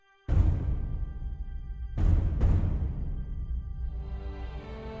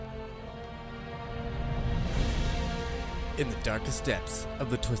In the darkest depths of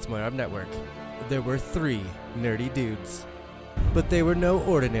the Twist My Arm Network, there were 3 nerdy dudes. But they were no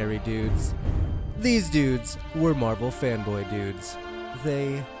ordinary dudes. These dudes were Marvel fanboy dudes.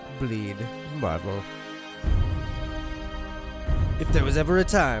 They bleed Marvel. If there was ever a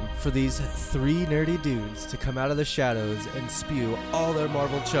time for these 3 nerdy dudes to come out of the shadows and spew all their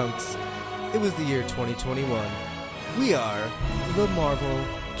Marvel chunks, it was the year 2021. We are the Marvel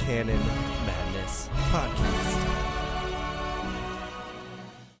Canon Madness Podcast.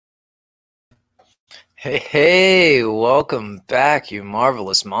 Hey, welcome back, you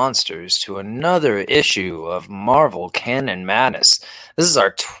marvelous monsters, to another issue of Marvel Canon Madness. This is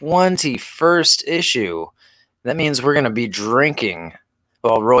our 21st issue. That means we're going to be drinking.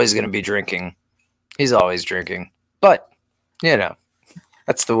 Well, Roy's going to be drinking. He's always drinking. But, you know,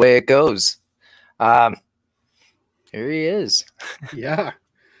 that's the way it goes. Here he is. Yeah.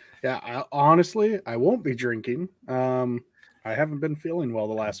 Honestly, I won't be drinking. I haven't been feeling well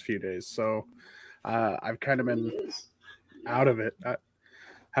the last few days, so I've kind of been out of it. I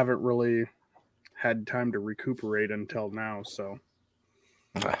haven't really had time to recuperate until now, so.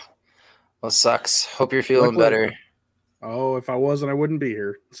 Well, sucks. Hope you're feeling better. Oh, if I wasn't, I wouldn't be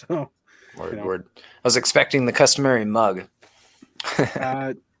here. So, word. I was expecting the customary mug.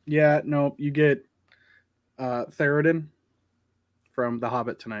 Yeah, no, you get Theoden from The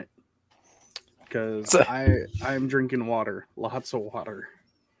Hobbit tonight. Because I'm drinking water. Lots of water.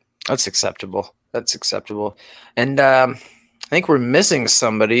 That's acceptable. And I think we're missing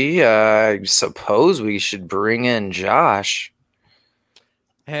somebody. I suppose we should bring in Josh.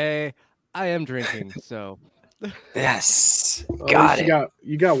 Hey, I am drinking, so. Yes. Got it.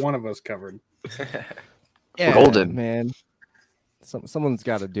 You got one of us covered. Yeah, golden. Man. Someone's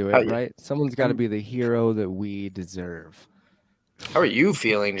got to do it, right? Someone's got to be the hero that we deserve. How are you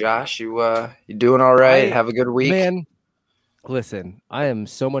feeling, Josh? You doing all right? Have a good week? Man, listen, I am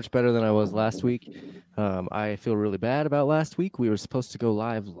so much better than I was last week. I feel really bad about last week. We were supposed to go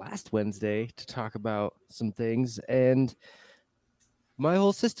live last Wednesday to talk about some things, and my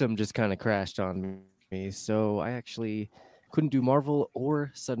whole system just kind of crashed on me. So I actually couldn't do Marvel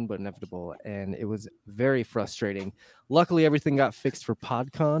or Sudden But Inevitable, and it was very frustrating. Luckily, everything got fixed for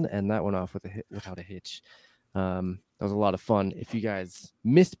PodCon, and that went off without a hitch. That was a lot of fun. If you guys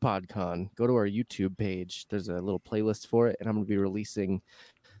missed PodCon, go to our YouTube page. There's a little playlist for it, and I'm going to be releasing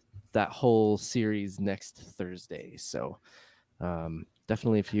that whole series next Thursday. So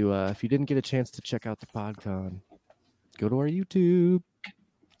definitely, if you didn't get a chance to check out the PodCon, go to our YouTube.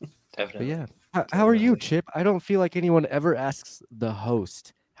 Definitely. But yeah, how are you, Chip? I don't feel like anyone ever asks the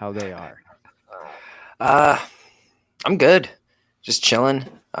host how they are. I'm good. Just chilling.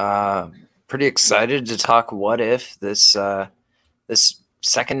 Pretty excited to talk What If. This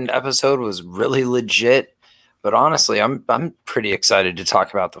second episode was really legit, but honestly, I'm pretty excited to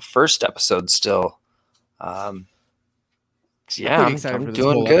talk about the first episode still. I'm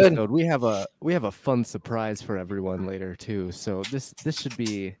doing good. Episode. We have a fun surprise for everyone later too. So this should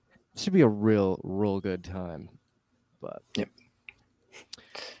be a real good time. But yep,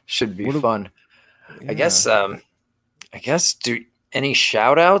 should be fun. Yeah. I guess do. Any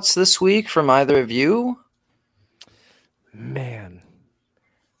shout outs this week from either of you? Man,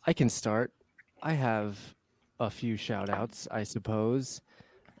 I can start. I have a few shout outs, I suppose.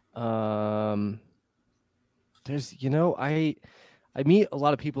 There's, I meet a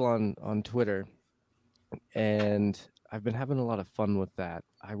lot of people on Twitter, and I've been having a lot of fun with that.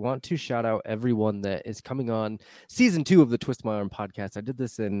 I want to shout out everyone that is coming on season 2 of the Twist My Arm podcast. I did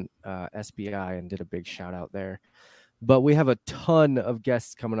this in SBI and did a big shout out there. But we have a ton of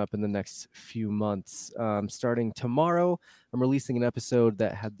guests coming up in the next few months. Starting tomorrow, I'm releasing an episode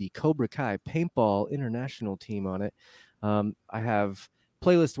that had the Cobra Kai Paintball International team on it. I have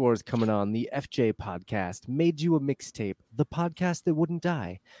Playlist Wars coming on, the FJ podcast, Made You a Mixtape, the podcast that wouldn't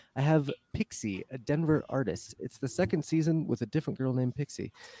die. I have Pixie, a Denver artist. It's the second season with a different girl named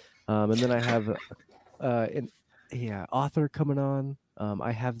Pixie. And then I have author coming on.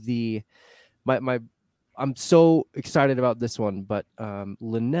 I have I'm so excited about this one, but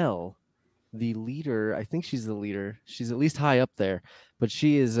Linnell, the leader, I think she's the leader. She's at least high up there, but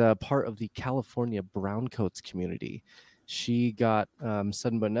she is part of the California Browncoats community. She got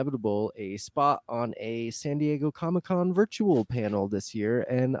Sudden But Inevitable a spot on a San Diego Comic-Con virtual panel this year,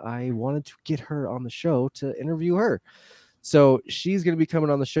 and I wanted to get her on the show to interview her. So she's going to be coming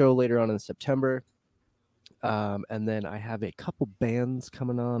on the show later on in September. And then I have a couple bands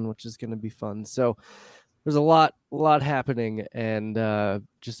coming on, which is going to be fun. So there's a lot happening, and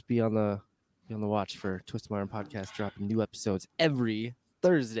just be on the watch for Twist My Arm podcast dropping new episodes every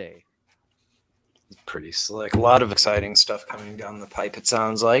Thursday. Pretty slick. A lot of exciting stuff coming down the pipe, it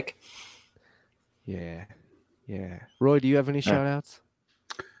sounds like. Yeah. Roy, do you have any shout outs?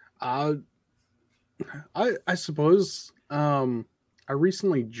 I suppose I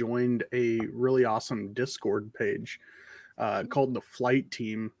recently joined a really awesome Discord page called the Flight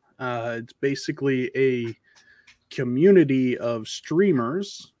Team. It's basically a community of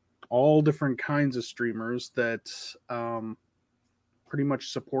streamers, all different kinds of streamers that pretty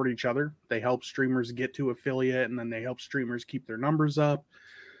much support each other. They help streamers get to affiliate, and then they help streamers keep their numbers up.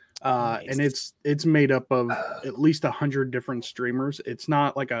 Nice. And it's made up of at least 100 different streamers. It's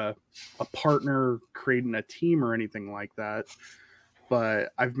not like a partner creating a team or anything like that,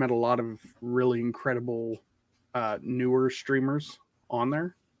 but I've met a lot of really incredible newer streamers on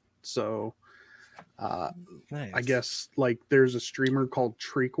there. So Nice. I guess like there's a streamer called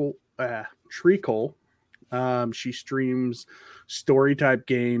Treacle. She streams story type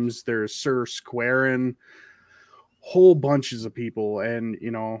games. There's Sir Squarin, whole bunches of people, and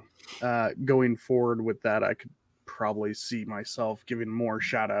going forward with that, I could probably see myself giving more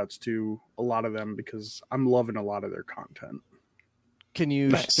shout outs to a lot of them because I'm loving a lot of their content. Can you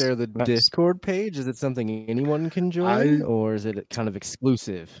Nice. share the Nice. Discord page? Is it something anyone can join, or is it kind of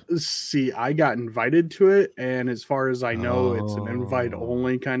exclusive? See, I got invited to it, and as far as I know, it's an invite Oh.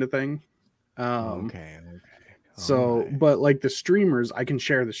 only kind of thing. Okay. So, Alright. but like the streamers, I can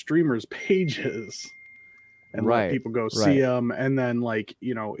share the streamers' pages and let Right, people go right. see them. And then, like,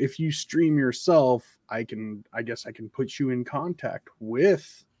 if you stream yourself, I guess I can put you in contact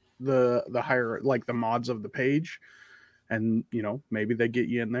with the higher, like the mods of the page, and maybe they get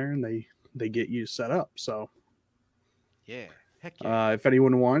you in there and they get you set up. So Yeah. Heck yeah. if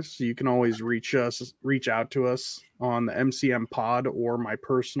anyone wants, you can always reach out to us on the MCM pod or my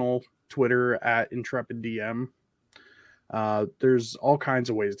personal Twitter at IntrepidDM. There's all kinds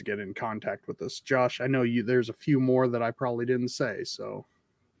of ways to get in contact with us. Josh, I know there's a few more that I probably didn't say. So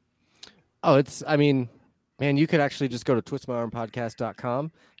Man, you could actually just go to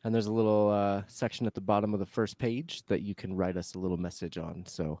twistmyarmpodcast.com, and there's a little section at the bottom of the first page that you can write us a little message on.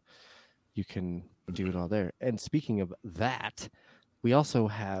 So you can do it all there. And speaking of that, we also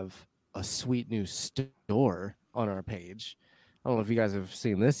have a sweet new store on our page. I don't know if you guys have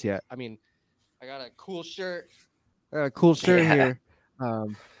seen this yet. I mean, I got a cool shirt. Yeah. Here.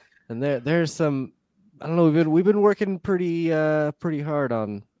 And there's some, I don't know, we've been working pretty hard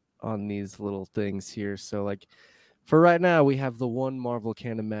on these little things here. So like for right now, we have the one Marvel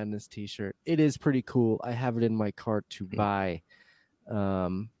Canon Madness t-shirt. It is pretty cool. I have it in my cart to buy.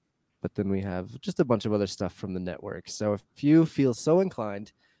 But then we have just a bunch of other stuff from the network. So if you feel so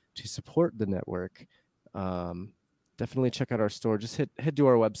inclined to support the network, definitely check out our store. Just head to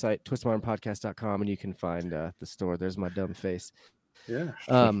our website, twistmyarmpodcast.com, and you can find the store. There's my dumb face. yeah,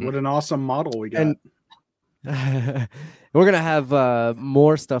 what an awesome model we got. And we're gonna have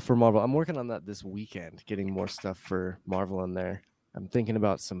more stuff for Marvel. I'm working on that this weekend, getting more stuff for Marvel in there. I'm thinking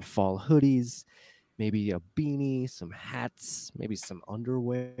about some fall hoodies, maybe a beanie, some hats, maybe some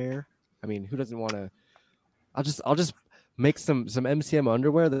underwear. I mean, who doesn't want to? I'll just make some MCM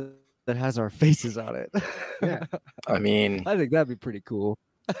underwear that has our faces on it. Yeah. I mean, I think that'd be pretty cool.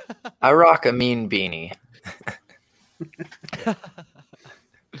 I rock a mean beanie.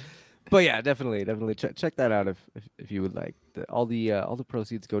 But yeah, definitely check that out if you would like. All the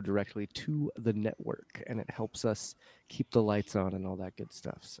proceeds go directly to the network, and it helps us keep the lights on and all that good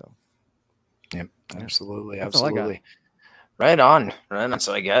stuff. So, Yep, Yeah. absolutely, That's all I got. absolutely. Right on.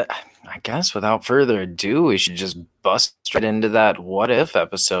 So I guess without further ado, we should just bust straight into that what if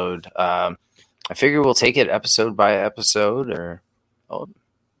episode. I figure we'll take it episode by episode. Or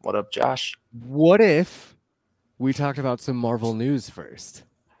what up, Josh? what if we talked about some Marvel news first?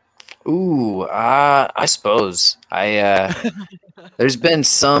 Ooh, I suppose there's been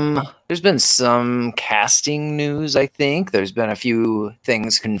some casting news. I think there's been a few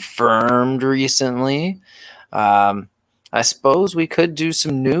things confirmed recently. I suppose we could do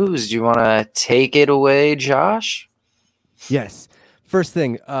some news. Do you want to take it away, Josh? Yes. First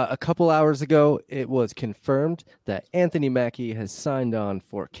thing, a couple hours ago, it was confirmed that Anthony Mackie has signed on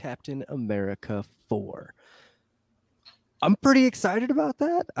for Captain America 4. I'm pretty excited about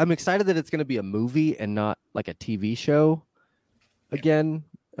that. I'm excited that it's going to be a movie and not like a TV show again.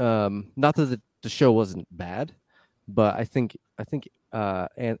 Not that the show wasn't bad, but I think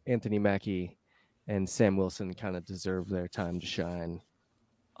Anthony Mackie and Sam Wilson kind of deserve their time to shine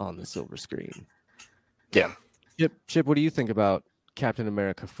on the silver screen. Yeah. Chip, what do you think about Captain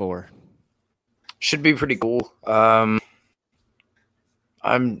America 4? Should be pretty cool. I'm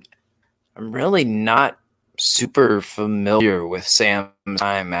really not super familiar with Sam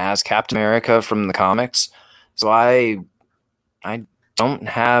time as Captain America from the comics, so I don't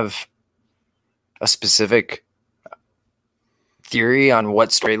have a specific theory on what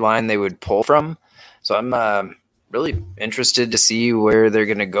storyline they would pull from. So I'm really interested to see where they're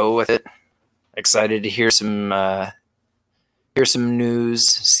going to go with it. Excited to hear some news,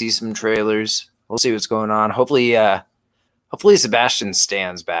 see some trailers. We'll see what's going on. Hopefully Sebastian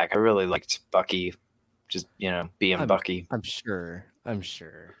Stan's back. I really liked Bucky, just being Bucky. I'm sure.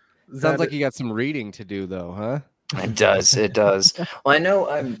 Sounds like you got some reading to do, though, huh? It does. Well, I know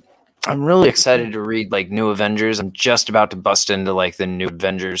I'm really excited to read like New Avengers. I'm just about to bust into like the New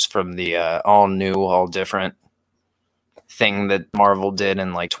Avengers from the all new, all different thing that Marvel did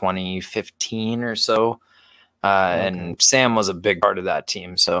in like 2015 or so. And Sam was a big part of that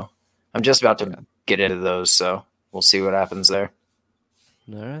team. So I'm just about to get into those. So we'll see what happens there.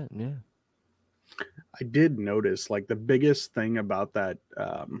 All right. Yeah. I did notice like the biggest thing about that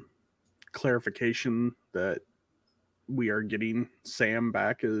clarification that we are getting Sam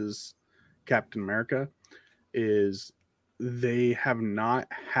back as Captain America is they have not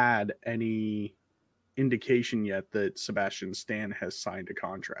had any indication yet that Sebastian Stan has signed a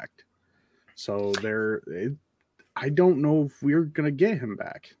contract. So I don't know if we're going to get him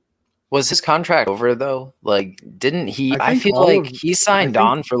back. Was his contract over though? Like, didn't he? I feel like he signed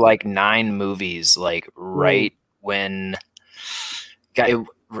on for like 9 movies, like right when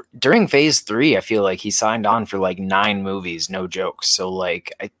during phase 3, I feel like he signed on for like 9 movies, no joke. So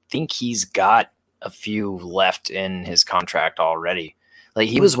like, I think he's got a few left in his contract already. Like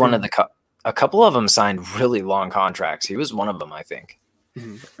he was one of a couple of them signed really long contracts. He was one of them, I think.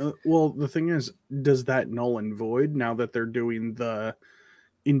 Mm-hmm. Well, the thing is, does that null and void now that they're doing the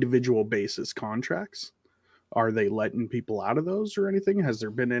individual basis contracts? Are they letting people out of those or anything? Has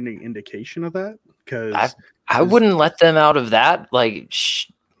there been any indication of that? Because I wouldn't let them out of that. Like,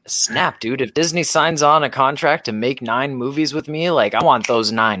 snap, dude. If Disney signs on a contract to make 9 movies with me, like I want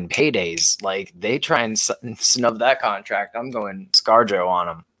those 9 paydays. Like they try and snub that contract, I'm going ScarJo on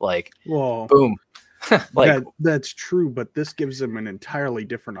them. Like, well, boom. Like that's true, but this gives them an entirely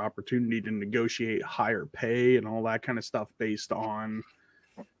different opportunity to negotiate higher pay and all that kind of stuff based on,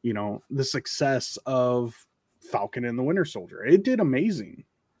 the success of Falcon and the Winter Soldier. It did amazing.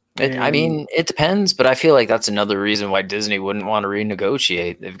 I mean, it depends, but I feel like that's another reason why Disney wouldn't want to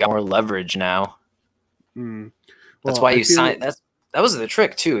renegotiate. They've got more leverage now. That's why you sign. That was the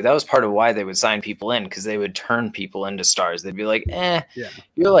trick too. That was part of why they would sign people in, because they would turn people into stars. They'd be like,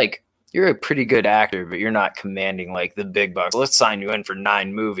 you're a pretty good actor, but you're not commanding like the big bucks. Let's sign you in for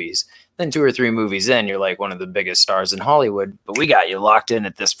 9 movies. Then 2 or 3 movies in, you're like one of the biggest stars in Hollywood, but we got you locked in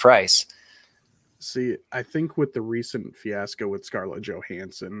at this price. See, I think with the recent fiasco with Scarlett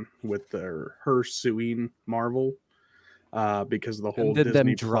Johansson, with her suing Marvel, because of the whole did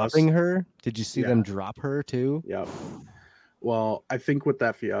Disney them dropping her? Did you see them drop her too? Yeah. Well, I think with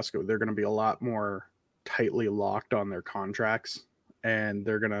that fiasco, they're going to be a lot more tightly locked on their contracts, and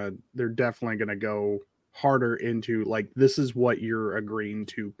they're definitely going to go harder into like, this is what you're agreeing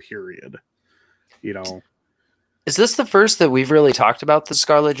to, period. Is this the first that we've really talked about the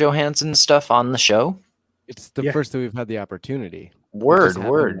Scarlett Johansson stuff on the show? It's the first that we've had the opportunity. Word.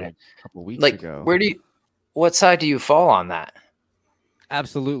 Like a couple weeks ago. What side do you fall on that?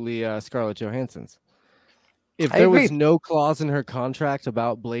 Absolutely, Scarlett Johansson's. If there was no clause in her contract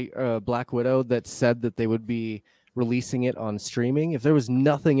about Black Widow that said that they would be releasing it on streaming, if there was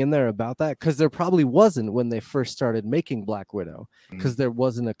nothing in there about that, because there probably wasn't when they first started making Black Widow, because there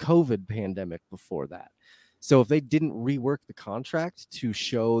wasn't a COVID pandemic before that. So if they didn't rework the contract to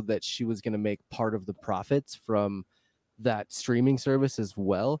show that she was going to make part of the profits from that streaming service as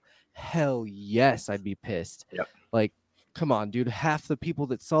well, hell yes, I'd be pissed. Yep. Like, come on, dude. Half the people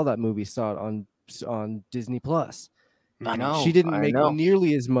that saw that movie saw it on Disney Plus. I know. She didn't make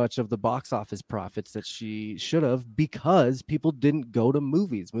nearly as much of the box office profits that she should have, because people didn't go to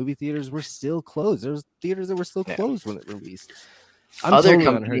movies. Movie theaters were still closed. There was theaters that were still closed when it released. I'm totally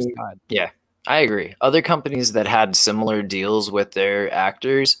on her side. Yeah, I agree. Other companies that had similar deals with their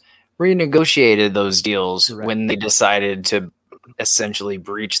actors renegotiated those deals when they decided to essentially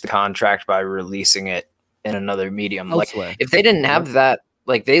breach the contract by releasing it in another medium. Elsewhere. Like if they didn't have that,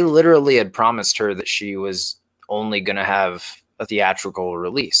 like they literally had promised her that she was only going to have a theatrical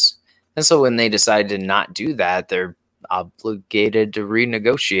release. And so when they decided to not do that, they're obligated to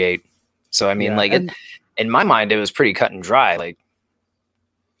renegotiate. So, I mean, in my mind, it was pretty cut and dry. Like,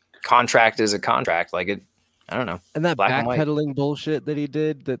 contract is a contract. Like, I don't know. And that backpedaling bullshit that he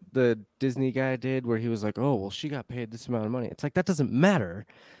did, that the Disney guy did, where he was like, oh, well, she got paid this amount of money. It's like, that doesn't matter.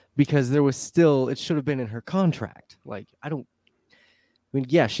 because there was still, it should have been in her contract. Like,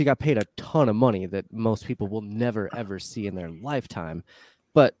 yeah, she got paid a ton of money that most people will never ever see in their lifetime,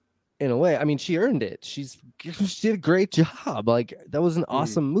 but in a way, I mean, she earned it. She did a great job. Like, that was an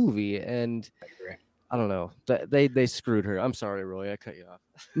awesome movie, and I don't know, they screwed her. I'm sorry, Roy, I cut you off.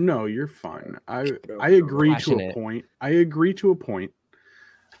 No, you're fine. I agree to a point.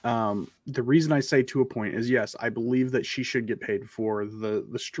 The reason I say to a point is, yes, I believe that she should get paid for the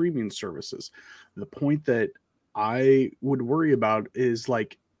streaming services. The point that I would worry about is,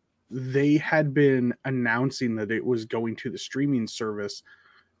 like, they had been announcing that it was going to the streaming service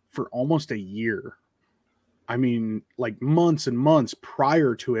for almost a year. I mean, like, months and months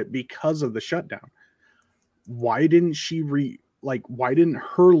prior to it because of the shutdown. Why didn't why didn't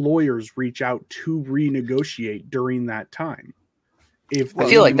her lawyers reach out to renegotiate during that time? I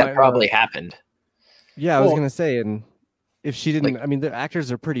feel like that probably happened. Yeah, I was gonna say, and if she didn't, I mean, the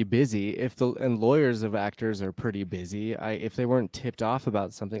actors are pretty busy. And lawyers of actors are pretty busy. If they weren't tipped off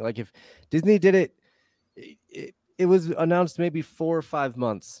about something, like if Disney did it was announced maybe 4 or 5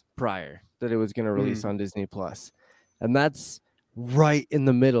 months prior that it was going to release on Disney Plus, and that's right in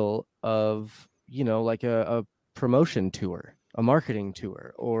the middle of, you know, like a promotion tour, a marketing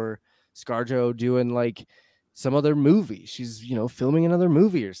tour, or ScarJo doing like some other movie. She's, you know, filming another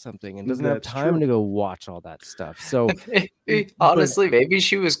movie or something and doesn't have time to go watch all that stuff. So honestly, maybe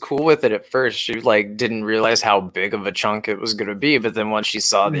she was cool with it at first. She like didn't realize how big of a chunk it was going to be, but then once she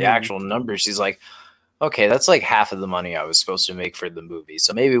saw the actual numbers, she's like, okay, that's like half of the money I was supposed to make for the movie,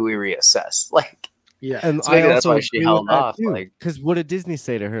 so maybe we reassess. Like, yeah, and so maybe that's why she held off. Like, because what did Disney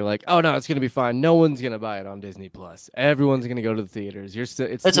say to her? Like, oh no, it's gonna be fine. No one's gonna buy it on Disney Plus. Everyone's gonna go to the theaters. It's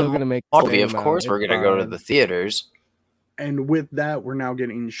still gonna make movie. Of course, we're gonna go to the theaters. And with that, we're now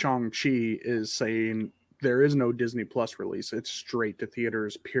getting Shang-Chi is saying there is no Disney Plus release. It's straight to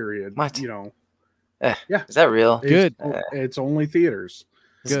theaters. Period. What? You know? Yeah. Is that real? Good. It's only theaters.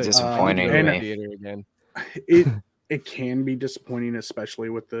 It's disappointing to me. Theater again. It can be disappointing, especially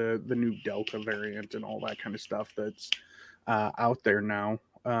with the new Delta variant and all that kind of stuff that's out there now,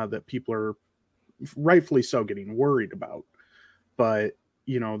 that people are rightfully so getting worried about. But,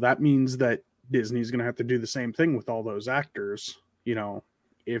 you know, that means that Disney's going to have to do the same thing with all those actors. You know,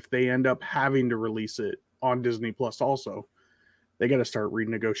 if they end up having to release it on Disney Plus also, they got to start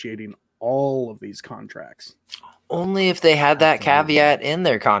renegotiating all of these contracts. Only if they had that caveat in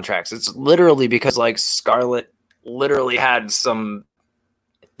their contracts. It's literally because, like, Scarlett literally had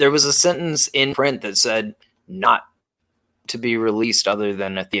there was a sentence in print that said not to be released other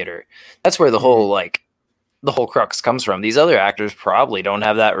than a theater. That's where the whole crux comes from. These other actors probably don't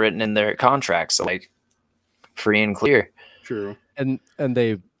have that written in their contracts, so, like, free and clear. True. And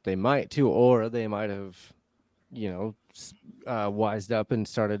they might too, or they might have, you know, wised up and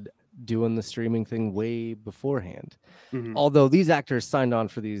started doing the streaming thing way beforehand. Although these actors signed on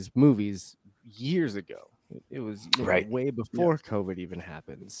for these movies years ago. It was way before COVID even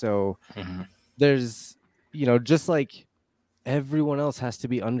happened. So there's, you know, just like everyone else has to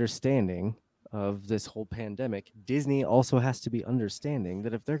be understanding of this whole pandemic, Disney also has to be understanding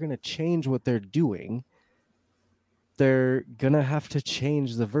that if they're going to change what they're doing, they're going to have to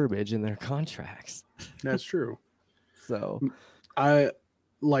change the verbiage in their contracts. That's true. So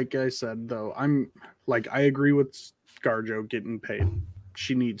like I said, though, I agree with ScarJo getting paid.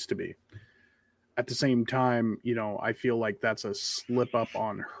 She needs to be. At the same time, you know, I feel like that's a slip up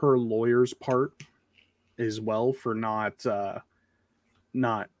on her lawyer's part as well for not,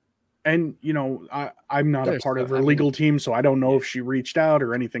 and, you know, I'm not a part of her legal team, so I don't know if she reached out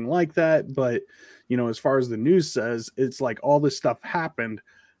or anything like that. But, you know, as far as the news says, it's like all this stuff happened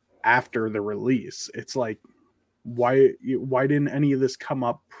after the release. It's like, why didn't any of this come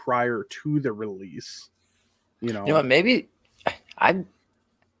up prior to the release? You know what? Maybe I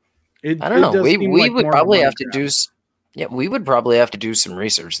don't know. We would probably have to do. Yeah, we would probably have to do some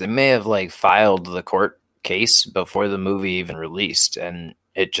research. They may have like filed the court case before the movie even released, and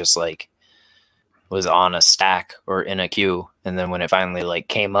it just like was on a stack or in a queue, and then when it finally like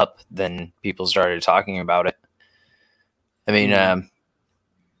came up, then people started talking about it. I mean,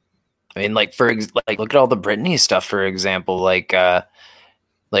 like look at all the Britney stuff, for example. Like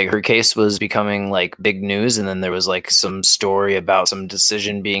her case was becoming like big news, and then there was like some story about some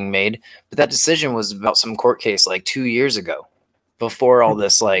decision being made, but that decision was about some court case like 2 years ago, before all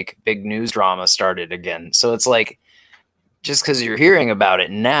this like big news drama started again. So it's like, just because you're hearing about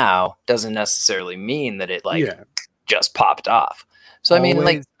it now doesn't necessarily mean that it just popped off. So I mean,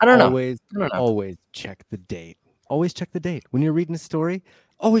 like, I don't know. Always check the date. Always check the date when you're reading a story.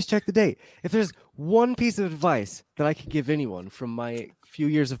 Always check the date. If there's one piece of advice that I could give anyone from my few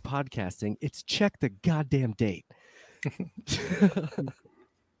years of podcasting. It's check the goddamn date.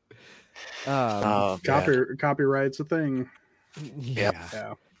 Oh, man. Copyright's a thing. Yeah.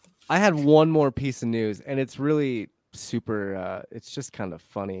 Yeah. I had one more piece of news, and it's really super. It's just kind of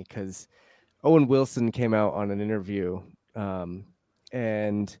funny because Owen Wilson came out on an interview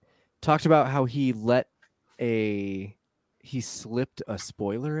and talked about how he slipped a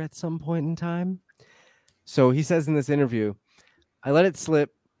spoiler at some point in time. So he says in this interview, I let it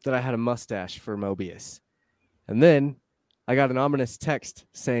slip that I had a mustache for Mobius. And then I got an ominous text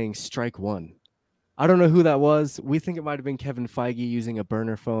saying strike one. I don't know who that was. We think it might have been Kevin Feige using a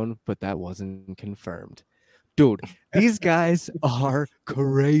burner phone, but that wasn't confirmed. Dude, these guys are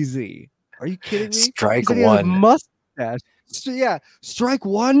crazy. Are you kidding me? Strike He said he has a one. mustache. Yeah, strike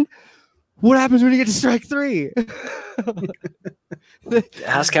one. What happens when you get to strike three?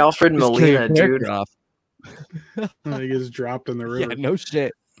 Ask Alfred Just kill Molina, your character dude. off. He gets dropped in the Yeah, river. no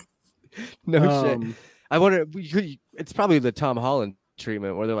shit. No shit. Um, I wonder. It's probably the Tom Holland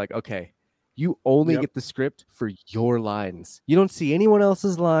treatment where they're like, okay, you only Yep. get the script for your lines. You don't see anyone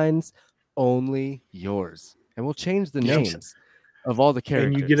else's lines, only yours. And we'll change the Yep. names of all the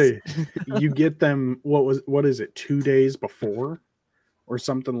and characters. you get them. What is it? 2 days before, or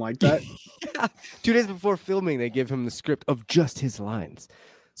something like that. 2 days before filming, they give him the script of just his lines,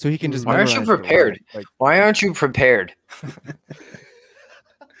 so he can just. Why aren't you memorize the prepared? line. Like, Why aren't you prepared?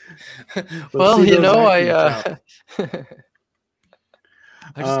 Let's Well, see you those know, acting chops.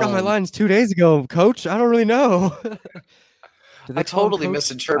 I just got my Um, lines 2 days ago, Coach. I don't really know. Do they I call him totally Coach?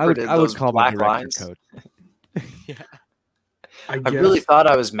 misinterpreted I would those call my black director lines. Coach. Yeah. I I really thought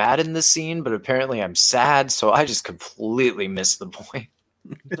I was mad in this scene, but apparently I'm sad, so I just completely missed the point.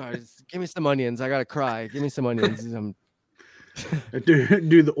 Sorry, just give me some onions. I gotta cry. Give me some onions.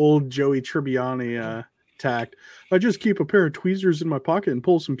 do the old Joey Tribbiani tact. I just keep a pair of tweezers in my pocket and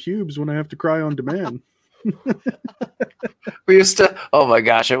pull some pubes when I have to cry on demand. We used to, oh my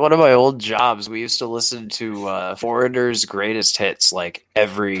gosh, at one of my old jobs, we used to listen to Foreigner's greatest hits like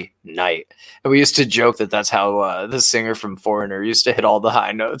every night. And we used to joke that that's how the singer from Foreigner used to hit all the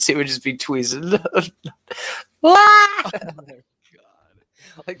high notes. He would just be tweezing.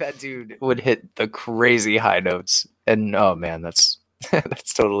 Like that dude would hit the crazy high notes. And oh man, that's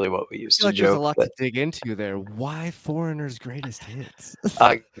that's totally what we used I feel to like there's a joke. lot to dig into there. Why Foreigner's greatest hits?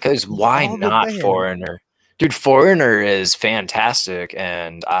 Because why All the not band. Foreigner? Dude, Foreigner is fantastic,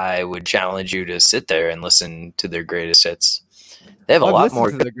 and I would challenge you to sit there and listen to their greatest hits. They have a I've lot listened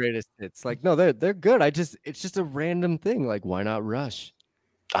more. to the greatest hits. Like, no, they're good. It's just a random thing. Like, why not Rush?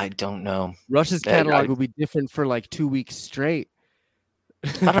 I don't know. Rush's Yeah, catalog will be different for like 2 weeks straight.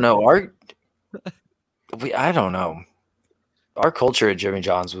 I don't know. I don't know. Our culture at Jimmy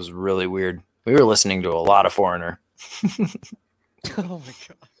John's was really weird. We were listening to a lot of Foreigner. Oh my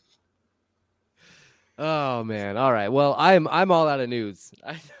god. Oh man. All right. Well, I'm all out of news.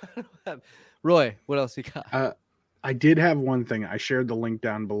 Roy, what else you got? I did have one thing. I shared the link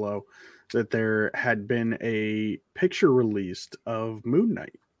down below that there had been a picture released of Moon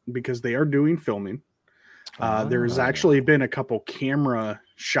Knight because they are doing filming. There's actually been a couple camera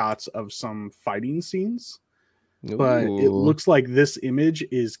shots of some fighting scenes, but it Ooh. looks like this image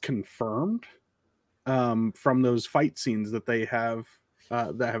is confirmed from those fight scenes that they have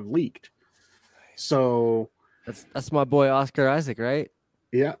leaked. So that's my boy Oscar Isaac, right?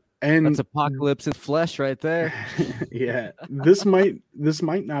 yeah, and That's Apocalypse in flesh right there. yeah, this might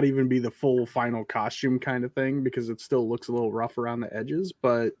not even be the full final costume kind of thing because it still looks a little rough around the edges,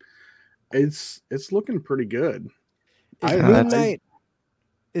 but it's looking pretty good. Is Moon Knight,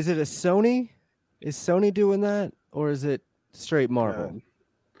 is it a Sony? Is Sony doing that, or is it straight Marvel?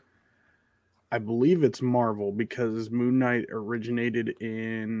 I believe it's Marvel because Moon Knight originated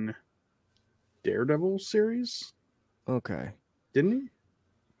in Daredevil series, Okay. didn't he?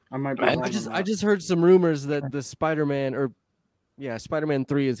 I might be wrong on I that. just heard some rumors that the Spider-Man Spider-Man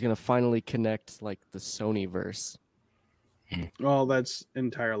 3 is gonna finally connect like the Sony verse. Well, that's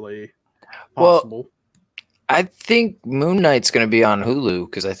entirely Well, possible. I think Moon Knight's going to be on Hulu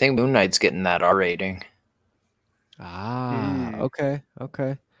because I think Moon Knight's getting that R rating. Hmm. Okay.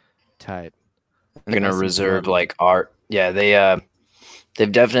 Tight. They're going to That's reserve blood. like art. Yeah,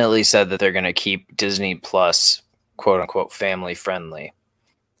 they've definitely said that they're going to keep Disney Plus quote unquote family friendly.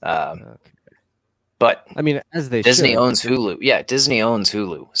 Okay. But I mean, as they Disney should. owns Hulu. Yeah, Disney owns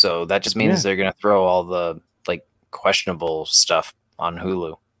Hulu. So that just means Yeah. they're going to throw all the like questionable stuff on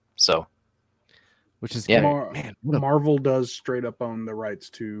Hulu. So Which is Yeah. great. Man, what a- Marvel does straight up own the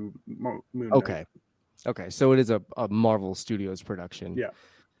rights to Moon Knight. Okay. So it is a Marvel Studios production. Yeah.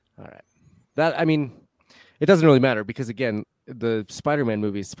 All right. That, I mean, it doesn't really matter because again, the Spider-Man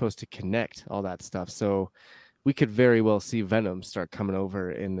movie is supposed to connect all that stuff. So we could very well see Venom start coming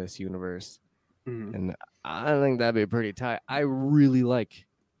over in this universe. Mhm. And I think that'd be pretty tight. I really like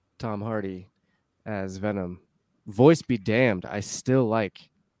Tom Hardy as Venom. Voice be damned. I still like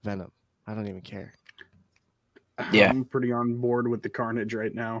Venom. I don't even care. Yeah. I'm pretty on board with the Carnage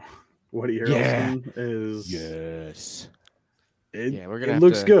right now. Woody Yeah. Harrelson is. Yes. It, Yeah, we're gonna it have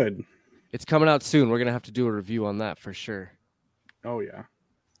looks to- good. It's coming out soon. We're gonna have to do a review on that for sure. Oh yeah.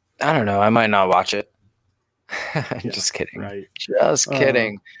 I don't know. I might not watch it. Yeah, Just kidding. Right. Just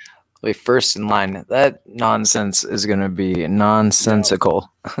kidding. I'll be first in line. That nonsense is going to be nonsensical.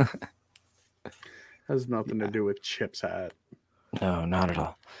 Has nothing to do with Chip's hat. No, not at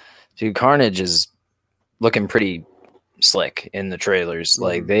all. Dude, Carnage is looking pretty slick in the trailers.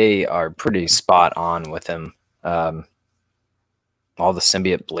 Like, they are pretty spot on with him. All the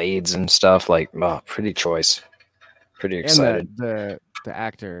symbiote blades and stuff. Like, oh, pretty choice. Pretty excited. And the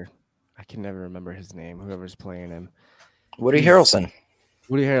actor, I can never remember his name. Whoever's playing him, Woody he's- Harrelson.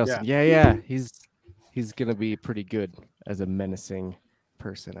 Woody Harrelson. Yeah. He's gonna be pretty good as a menacing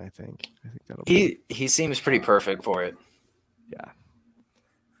person. I think that'll be. He seems pretty perfect for it.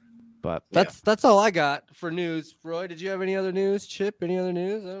 But that's all I got for news. Roy, did you have any other news? Chip, any other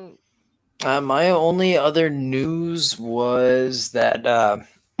news? I don't... My only other news was that I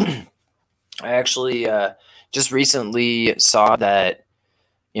actually just recently saw that,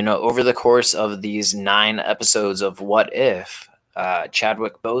 over the course of these 9 episodes of What If,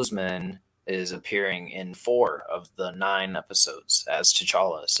 Chadwick Boseman is appearing in 4 of the 9 episodes as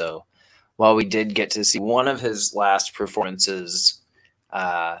T'Challa. So while we did get to see one of his last performances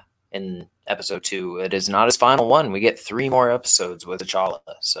in episode 2, it is not his final one. We get 3 more episodes with T'Challa.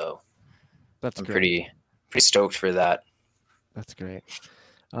 So That's I'm great. pretty stoked for that. That's great.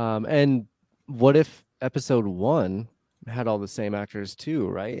 And what if episode 1 had all the same actors too,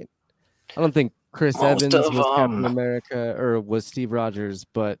 right? I don't think Chris Most Evans of was Captain them. America or was Steve Rogers,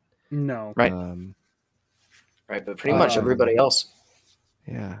 but No. Right. Right, but pretty much everybody else.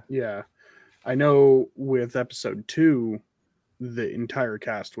 Yeah. Yeah. I know with episode 2, the entire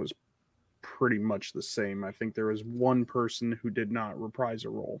cast was pretty much the same. I think there was one person who did not reprise a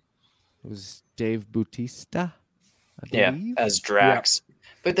role. It was Dave Bautista, I Yeah, believe. as Drax.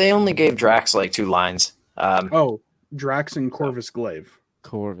 But they only gave Drax like 2 lines. Drax and Corvus Glaive.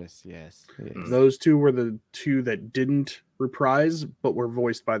 Corvus, yes. Those 2 were the 2 that didn't reprise, but were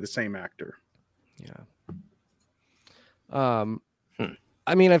voiced by the same actor. Yeah.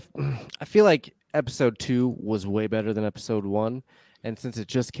 I mean, I feel like episode 2 was way better than episode 1, and since it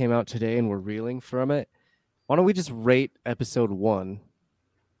just came out today and we're reeling from it, why don't we just rate episode 1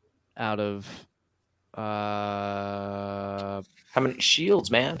 out of How many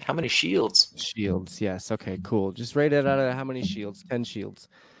shields, man? How many shields? shields? Yes. Okay. Cool. Just rate it out of how many shields? 10 shields,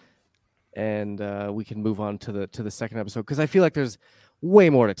 and we can move on to the second episode because I feel like there's way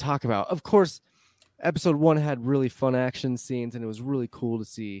more to talk about. Of course, episode 1 had really fun action scenes, and it was really cool to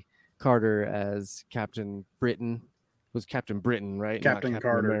see Carter as Captain Britain. It was Captain Britain, right? Not Captain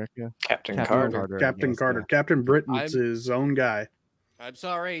Carter. America. Captain Captain Carter. Carter. Captain yes, Carter. yeah. Captain Britain's his own guy. I'm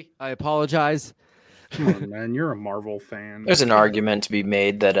sorry. I apologize. Come on, man. You're a Marvel fan. There's an argument to be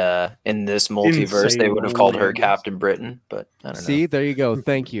made that in this multiverse they Insane would have called her language. Captain Britain, but I don't know. See, there you go.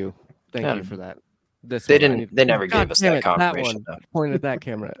 Thank you. Thank Yeah. you for that. This They one, I didn't. need- They never God gave us damn that it, confirmation. one. though. Point at that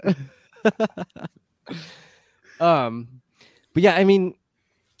camera. But yeah, I mean,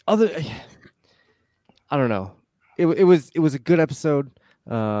 I don't know. It was a good episode.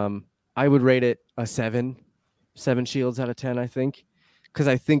 I would rate it a 7 shields out of 10. I think because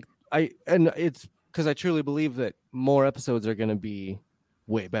it's because I truly believe that more episodes are going to be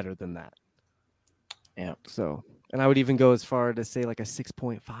way better than that. Yeah. So, and I would even go as far to say like a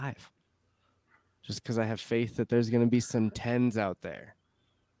 6.5, just because I have faith that there's going to be some 10s out there.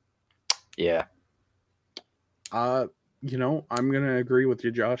 Yeah. I'm gonna agree with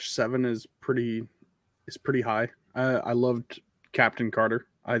you, Josh. 7 is pretty high. I loved Captain Carter.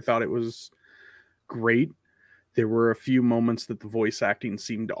 I thought it was great. There were a few moments that the voice acting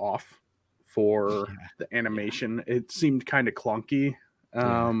seemed off for the animation. It seemed kind of clunky.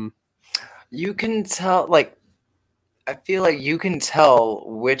 You can tell. Like, I feel like you can tell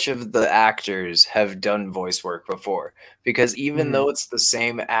which of the actors have done voice work before, because even though it's the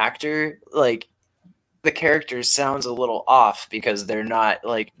same actor, like, the character sounds a little off because they're not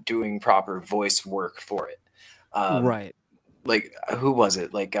like doing proper voice work for it. Right. Like, who was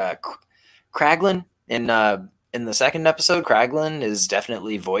it? Like Kraglin in the second episode. Kraglin is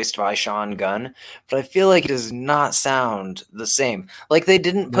definitely voiced by Sean Gunn, but I feel like it does not sound the same. Like, they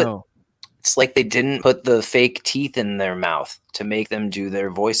didn't put No. it's like they didn't put the fake teeth in their mouth to make them do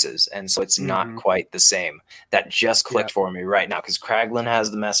their voices, and so it's not quite the same. That just clicked for me right now because Kraglin has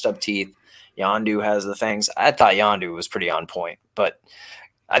the messed up teeth, Yondu has the fangs. I thought Yondu was pretty on point, but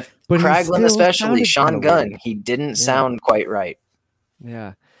Kraglin, especially Sean Gunn, he didn't sound quite right.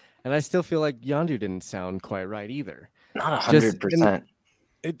 Yeah, and I still feel like Yondu didn't sound quite right either. Not 100%.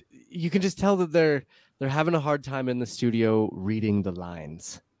 You can just tell that they're having a hard time in the studio reading the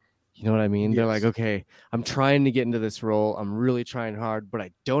lines. You know what I mean? Yes. They're like, okay, I'm trying to get into this role. I'm really trying hard, but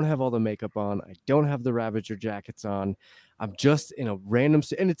I don't have all the makeup on. I don't have the Ravager jackets on. I'm just in a random,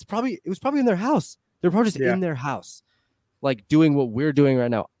 and it was probably in their house. They're probably just in their house, like doing what we're doing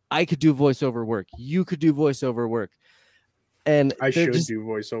right now. I could do voiceover work. You could do voiceover work. And I should do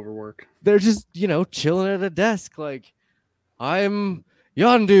voiceover work. They're just, chilling at a desk. Like, I'm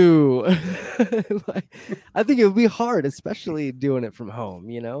Yondu. Like, I think it would be hard, especially doing it from home,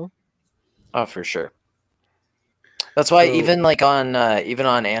 Oh, for sure. That's why even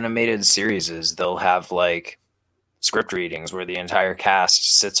on animated series, they'll have like script readings where the entire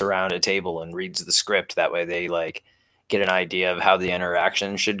cast sits around a table and reads the script. That way they like get an idea of how the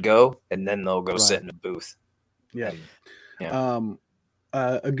interaction should go, and then they'll go sit in a booth. Yeah.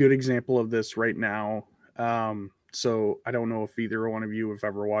 A good example of this right now. So I don't know if either one of you have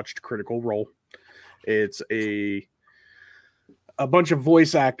ever watched Critical Role. It's a bunch of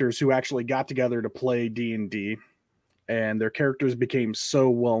voice actors who actually got together to play D&D, and their characters became so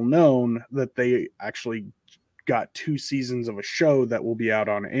well known that they actually got 2 seasons of a show that will be out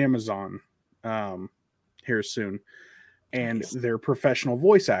on Amazon here soon. And they're professional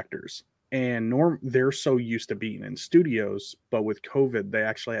voice actors. And they're so used to being in studios, but with COVID, they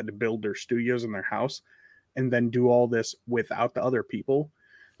actually had to build their studios in their house and then do all this without the other people.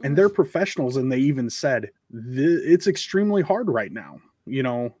 And they're professionals, and they even said it's extremely hard right now.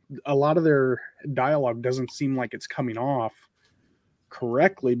 A lot of their dialogue doesn't seem like it's coming off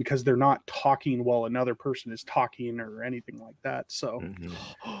correctly because they're not talking while another person is talking or anything like that. So,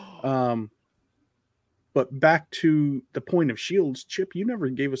 but back to the point of Shields, Chip, you never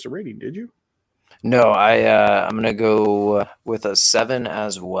gave us a rating, did you? No, I'm gonna go with a 7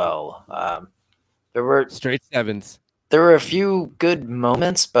 as well. There were straight 7s. There were a few good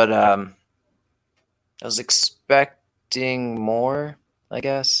moments, but I was expecting more. I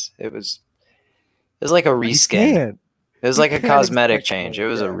guess it was like a reskin. It was like a cosmetic change. It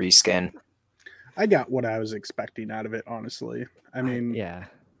was a reskin. I got what I was expecting out of it, honestly. I mean, yeah.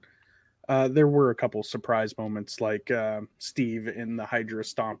 There were a couple surprise moments, like Steve in the Hydra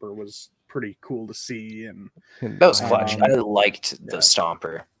Stomper was pretty cool to see, and that was clutch. I liked the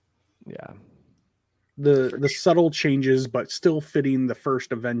Stomper. Yeah. The subtle changes, but still fitting the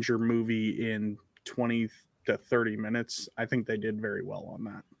first Avenger movie in 20 to 30 minutes. I think they did very well on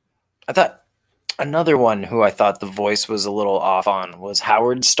that. I thought another one who I thought the voice was a little off on was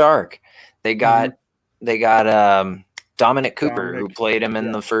Howard Stark. They got Dominic Cooper, who played him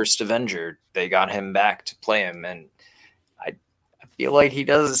in the first Avenger. They got him back to play him, and I feel like he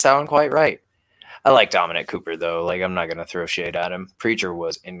doesn't sound quite right. I like Dominic Cooper, though. Like, I'm not going to throw shade at him. Preacher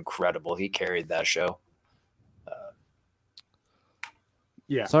was incredible. He carried that show.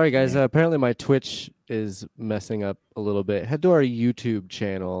 Yeah. Sorry, guys. Apparently, my Twitch is messing up a little bit. Head to our YouTube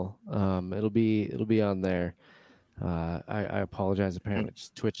channel. It'll be on there. I apologize. Apparently,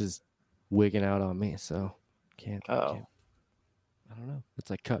 just Twitch is wigging out on me, so can't. I don't know. It's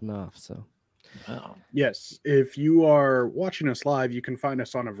like cutting off. So. Oh. Yes, if you are watching us live, you can find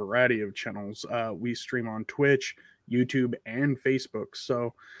us on a variety of channels. We stream on Twitch, YouTube, and Facebook.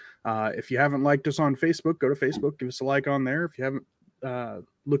 So if you haven't liked us on Facebook, go to Facebook, give us a like on there. If you haven't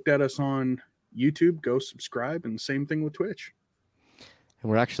looked at us on YouTube, go subscribe, and same thing with Twitch. And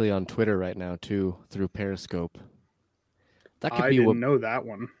we're actually on Twitter right now too, through Periscope. That could be didn't know that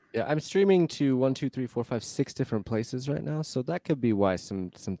one. Yeah, I'm streaming to 1, 2, 3, 4, 5, 6 different places right now, so that could be why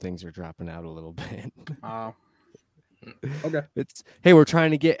some things are dropping out a little bit. Okay. Hey, we're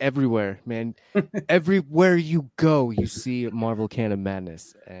trying to get everywhere, man. Everywhere you go, you see Marvel Canon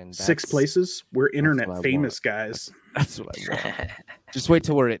Madness, and 6 places. We're internet famous, guys. That's what I want. Just wait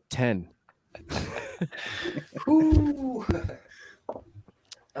till we're at 10. Oh,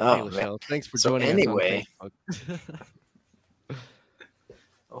 hey, Michelle, thanks for joining us. Anyway.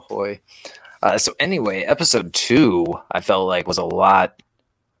 Ahoy. So anyway, episode 2, I felt like was a lot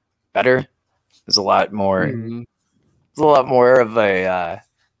better. There's a lot more. Mm-hmm. There's a lot more of a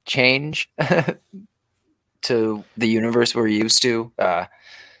change to the universe we're used to.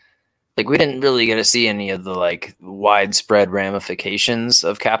 Like, we didn't really get to see any of the like widespread ramifications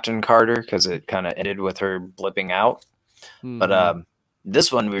of Captain Carter because it kind of ended with her blipping out. Mm-hmm. But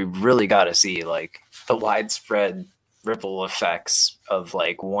this one we really got to see like the widespread ripple effects of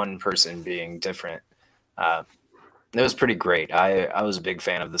like one person being different. It was pretty great. I was a big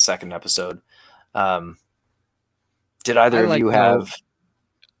fan of the second episode. Did either of you have?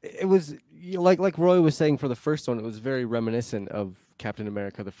 It was like Roy was saying for the first one, it was very reminiscent of Captain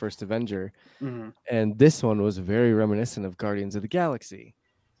America: The First Avenger, and this one was very reminiscent of Guardians of the Galaxy.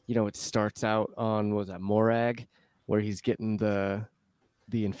 You know, it starts out on Morag, where he's getting the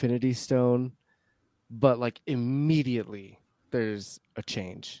Infinity Stone, but like immediately there's a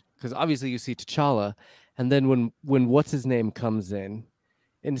change because obviously you see T'Challa, and then when what's his name comes in,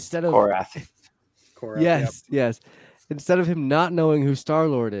 instead of Korath. Yes. Instead of him not knowing who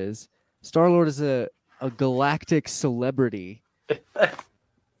Star-Lord is a galactic celebrity.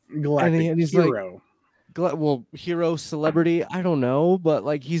 Galactic and he's hero. Like, hero, celebrity, I don't know, but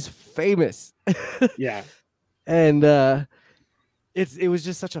like he's famous. Yeah. And it was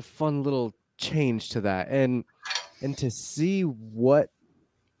just such a fun little change to that. And to see what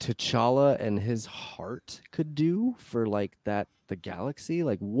T'Challa and his heart could do for like the galaxy,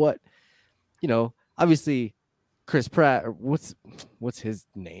 like what, obviously Chris Pratt, or what's his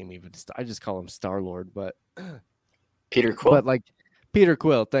name even? I just call him Star-Lord, but Peter Quill. But like Peter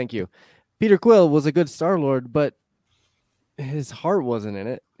Quill, thank you. Peter Quill was a good Star-Lord, but his heart wasn't in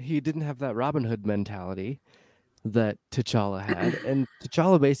it. He didn't have that Robin Hood mentality that T'Challa had, and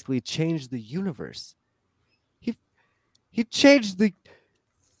T'Challa basically changed the universe. He changed the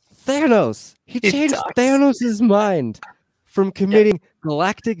Thanos. He changed Thanos' mind from committing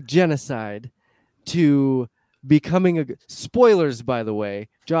galactic genocide to becoming spoilers, by the way.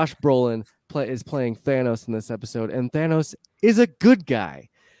 Josh Brolin is playing Thanos in this episode, and Thanos is a good guy.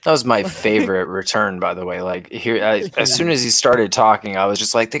 That was my favorite return, by the way. Like here, as soon as he started talking, I was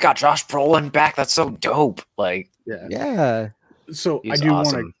just like, "They got Josh Brolin back. That's so dope!" Like, yeah. So I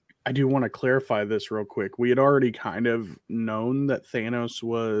do want to clarify this real quick. We had already kind of known that Thanos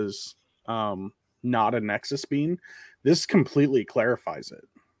was not a Nexus being. This completely clarifies it.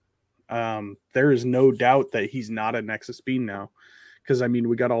 There is no doubt that he's not a Nexus being now, because I mean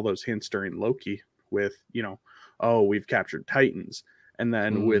we got all those hints during Loki with we've captured Titans. And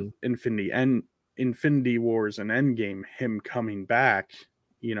then with Infinity Wars and Endgame, him coming back,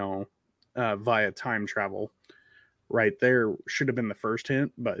 via time travel, right there should have been the first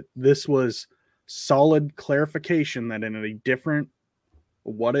hint. But this was solid clarification that in a different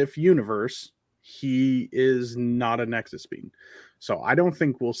what if universe, he is not a Nexus being. So I don't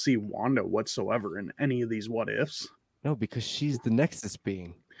think we'll see Wanda whatsoever in any of these what ifs. No, because she's the Nexus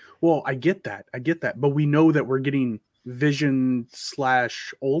being. Well, I get that. But we know that we're getting Vision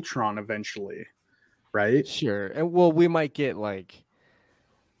 / Ultron eventually, right? Sure. And we might get like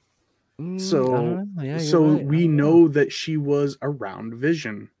we know that she was around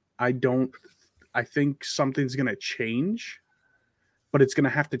Vision. I think something's gonna change, but it's gonna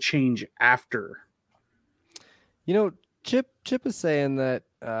have to change after. Chip is saying that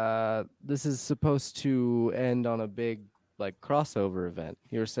this is supposed to end on a big like crossover event.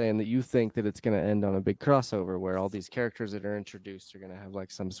 You're saying that you think that it's going to end on a big crossover where all these characters that are introduced are going to have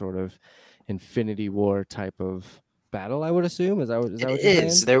like some sort of Infinity War type of battle, I would assume. Is that what you're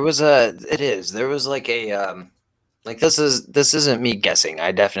saying? There was like a like this isn't me guessing.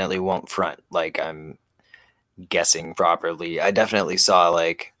 I definitely won't front like I'm guessing properly. I definitely saw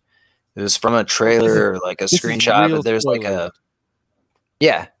like it was from a trailer or like a screenshot, but there's like a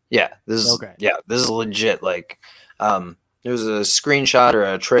this is legit. Like there was a screenshot or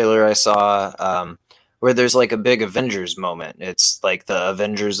a trailer I saw where there's like a big Avengers moment. It's like the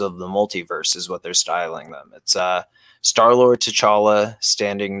Avengers of the multiverse is what they're styling them. It's Star-Lord, T'Challa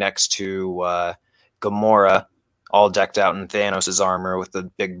standing next to Gamora, all decked out in Thanos' armor with the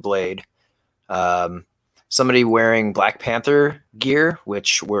big blade. Somebody wearing Black Panther gear,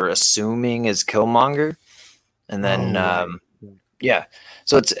 which we're assuming is Killmonger. And then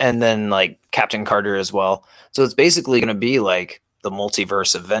so it's, and then like Captain Carter as well. So it's basically going to be like the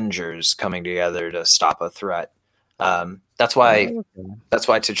multiverse Avengers coming together to stop a threat. That's why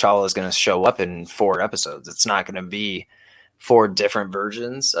T'Challa is going to show up in 4 episodes. It's not going to be 4 different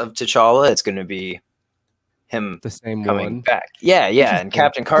versions of T'Challa. It's going to be him the same coming one back. Yeah. And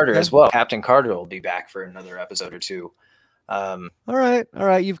Captain Carter as well. Captain Carter will be back for another episode or 2. All right.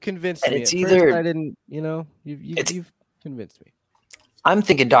 You've convinced me. It's either I didn't, you've convinced me. I'm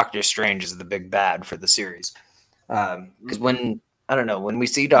thinking Doctor Strange is the big bad for the series. Because when we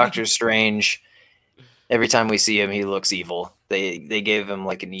see Doctor Strange, every time we see him, he looks evil. They gave him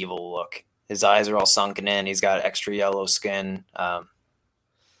like an evil look. His eyes are all sunken in. He's got extra yellow skin. I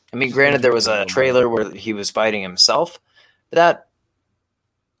mean, granted, there was a trailer where he was fighting himself. But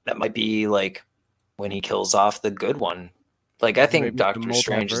That might be like when he kills off the good one. Like I think Maybe the Doctor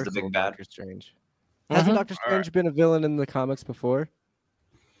Strange is the big multiversal bad. Doctor Strange. Hasn't Mhm. Doctor Strange been a villain in the comics before?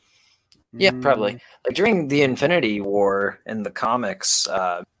 Yeah, probably. Like during the Infinity War in the comics,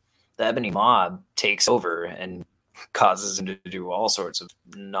 the Ebony Mob takes over and causes him to do all sorts of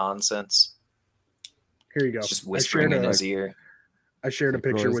nonsense. Here you go. It's just whispering in his ear. I shared a Like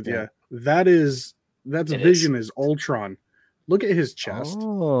picture Roy's with dad. you. That's It Vision is Ultron. Look at his chest.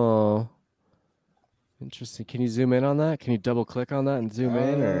 Oh, interesting. Can you zoom in on that? Can you double click on that and zoom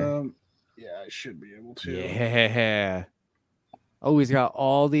in? Or Yeah, I should be able to. yeah. Oh, he's got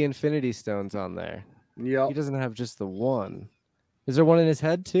all the Infinity Stones on there. He Yep. doesn't have just the one. Is there one in his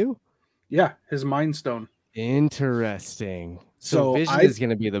head too? Yeah, his Mind Stone. Interesting. So So Vision is going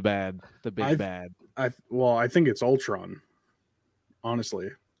to be the big bad. I think it's Ultron. Honestly.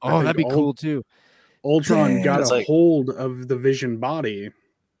 Oh, that'd be cool too. Ultron got It's a like- hold of the Vision body,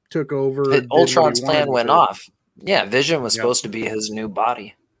 took over. did what he Ultron's plan wanted went with it. off. Yeah, Vision was Yep. supposed to be his new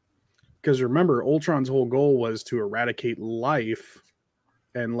body. Because remember, Ultron's whole goal was to eradicate life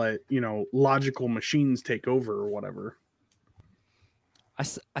and let logical machines take over or whatever.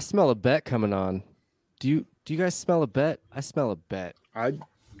 I smell a bet coming on. Do you guys smell a bet? I smell a bet.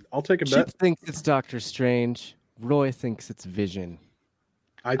 I'll take a Chip bet. thinks it's Doctor Strange. Roy thinks it's Vision.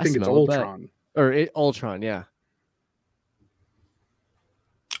 I think it's smell a bet. Ultron. Or Ultron, yeah.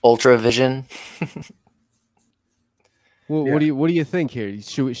 Ultra Vision. Well, Yeah. what do you think here?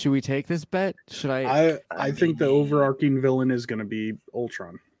 Should we take this bet? Should I think the overarching villain is going to be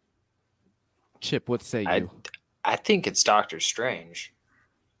Ultron. Chip, what say I- you? I think it's Doctor Strange.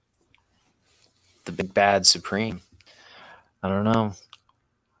 The big bad supreme. I don't know.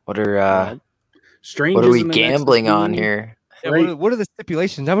 What are Strange. what are we is in the next gambling on movie. here? Yeah, right. what are the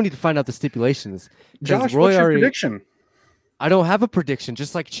stipulations? Now we need to find out the stipulations. 'Cause Josh, Roy what's your already- prediction? I don't have a prediction,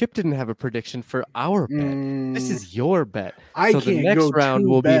 just like Chip didn't have a prediction for our bet. This is your bet. I so the can't next go round 2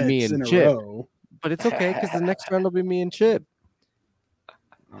 will be me bets and in a Chip. row. But it's okay because the next round will be me and Chip.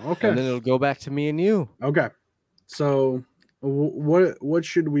 Okay. And then it'll go back to me and you. Okay. So what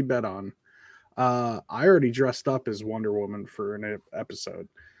should we bet on? I already dressed up as Wonder Woman for an episode.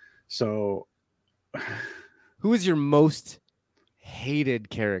 So Who is your most hated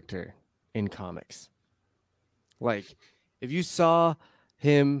character in comics? Like, if you saw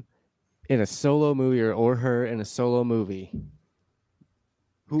him in a solo movie or her in a solo movie,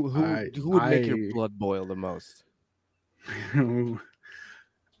 who would make your blood boil the most?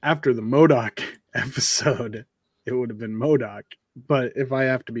 after the MODOK episode, it would have been MODOK. But if I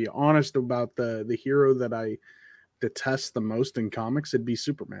have to be honest about the hero that I detest the most in comics, it'd be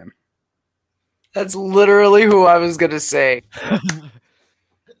Superman. That's literally who I was gonna say.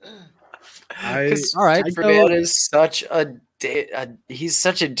 Because All right, Superman is such he's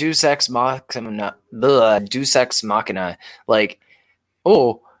such a Deus Ex Machina. Deus Ex Machina. Like,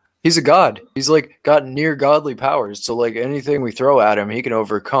 oh, he's a god. He's like got near godly powers. So like anything we throw at him, he can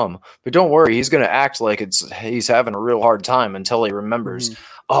overcome. But don't worry, he's gonna act like he's having a real hard time until he remembers.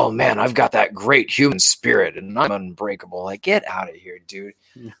 Oh man, I've got that great human spirit and I'm unbreakable. Like, get out of here, dude.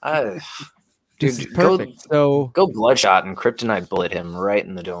 This is Dude, perfect. So go Bloodshot and Kryptonite bullet him right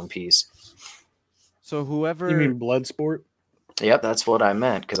in the dome piece. whoever You mean Bloodsport? Yep, that's what I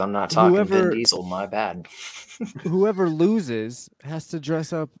meant because I'm not talking Whoever- Vin Diesel. My bad. whoever loses has to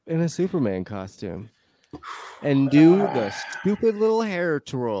dress up in a Superman costume and do the stupid little hair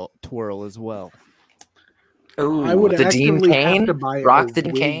twirl as well. Ooh, I would the Dean actively Cain, have to buy Rock a the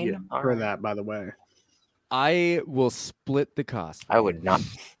wig Cain for Alright. that, by the way. I will split the cost. I would not.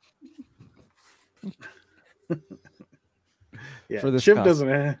 Yeah, For this Chip costume.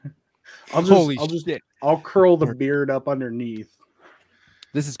 doesn't. Holy I'll just shit. I'll curl the beard up underneath.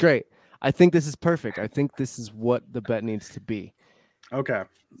 This is great. I think this is perfect. I think this is what the bet needs to be. Okay.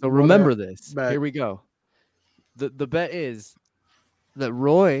 So remember What this. bet? Here we go. The bet is that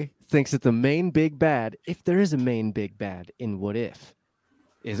Roy thinks that the main big bad, if there is a main big bad in What If,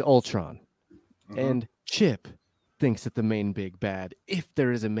 is Ultron. And Chip thinks that the main big bad, if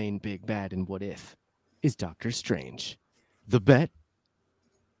there is a main big bad in What If, is Doctor Strange. The bet,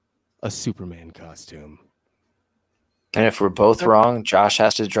 a Superman costume. And if we're both wrong, Josh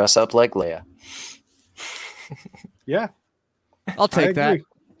has to dress up like Leia. Yeah. I'll take I that. agree.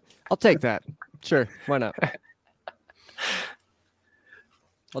 I'll take that. Sure. Why not?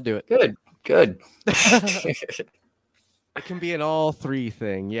 I'll do it. Good, good. It can be an all three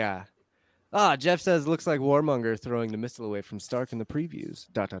thing. Yeah. Jeff says looks like Warmonger throwing the missile away from Stark in the previews. ...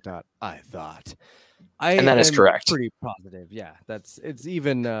 I thought. And that is am correct. Pretty positive. Yeah. It's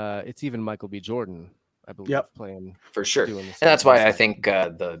even Michael B. Jordan I believe, Yep. playing for sure. doing the And that's same why I stuff. think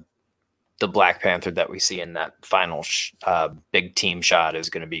the Black Panther that we see in that final big team shot is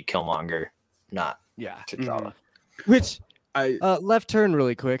going to be Killmonger, not Yeah. T'Challa. Which I left turn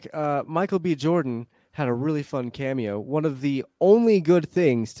really quick. Michael B. Jordan had a really fun cameo. One of the only good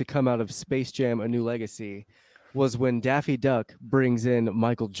things to come out of Space Jam: A New Legacy was when Daffy Duck brings in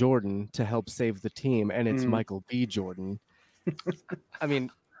Michael Jordan to help save the team, and it's Michael B. Jordan. I mean,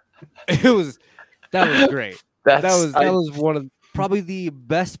 that was great. That was one of probably the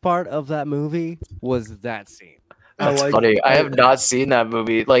best part of that movie was that scene. That's funny. I have not seen that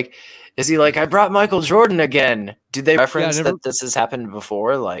movie. Like, is he like, I brought Michael Jordan again? Did they reference that this has happened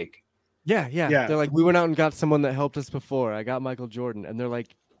before? Like, yeah. They're like, we went out and got someone that helped us before. I got Michael Jordan, and they're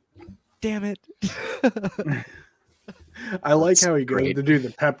like, damn it. I like how he goes to do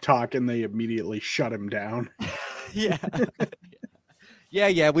the pep talk, and they immediately shut him down. Yeah.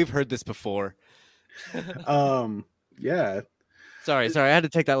 Yeah. We've heard this before. Yeah. Sorry. I had to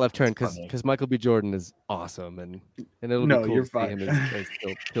take that left turn because Michael B. Jordan is awesome, and it'll be cool to see him as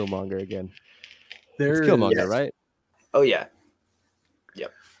Killmonger again. It's Killmonger, right? Oh yeah.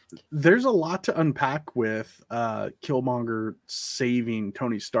 Yep. There's a lot to unpack with Killmonger saving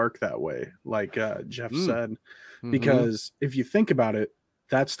Tony Stark that way, like Jeff said, because if you think about it,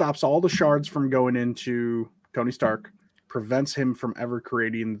 that stops all the shards from going into Tony Stark, prevents him from ever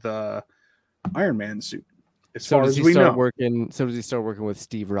creating the Iron Man suit. So does he start working with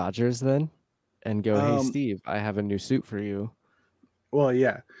Steve Rogers then, and go, hey Steve, I have a new suit for you. Well,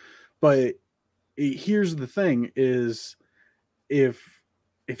 yeah, but here's the thing: is if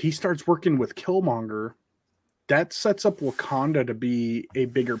he starts working with Killmonger, that sets up Wakanda to be a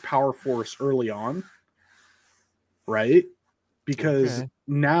bigger power force early on, right? Because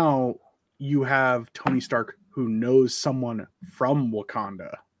now you have Tony Stark who knows someone from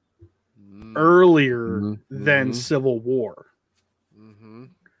Wakanda earlier than Civil War.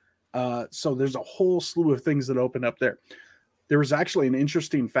 So there's a whole slew of things that open up there. There was actually an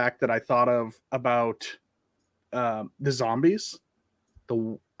interesting fact that I thought of about the zombies.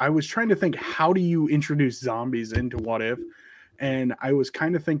 I was trying to think, how do you introduce zombies into What If? And I was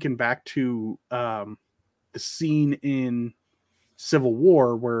kind of thinking back to the scene in Civil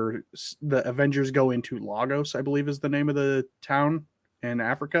War where the Avengers go into Lagos, I believe is the name of the town in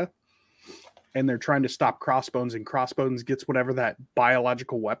Africa. And they're trying to stop Crossbones, and Crossbones gets whatever that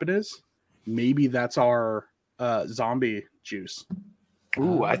biological weapon is. Maybe that's our zombie juice.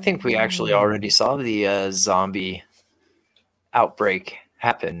 Ooh, I think we actually already saw the zombie outbreak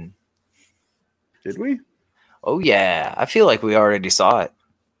happen. Did we? Oh yeah, I feel like we already saw it.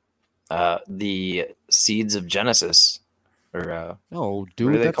 The seeds of Genesis, or oh,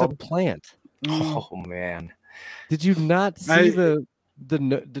 dude, that's called? A plant. Oh man, did you not see the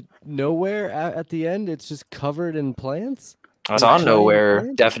nowhere at the end? It's just covered in plants. I saw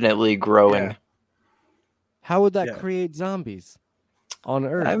nowhere definitely growing. Yeah. How would that create zombies on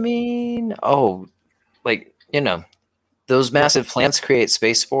Earth? I mean, like, those massive plants create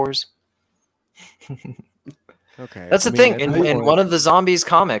space spores. Okay. That's the thing. In one of the zombies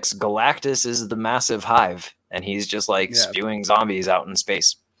comics, Galactus is the massive hive, and he's just like spewing zombies out in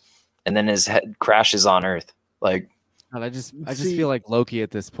space. And then his head crashes on Earth. Like, and I just feel like Loki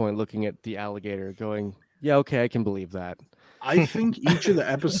at this point, looking at the alligator going, yeah, okay, I can believe that. I think each of the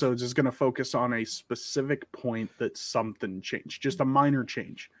episodes is going to focus on a specific point that something changed, just a minor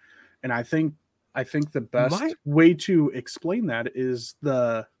change. And I think the best way to explain that is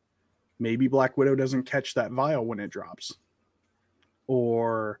maybe Black Widow doesn't catch that vial when it drops.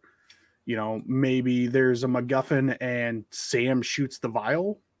 Or, maybe there's a MacGuffin and Sam shoots the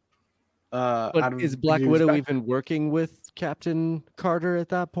vial. But is Black Widow even working with Captain Carter at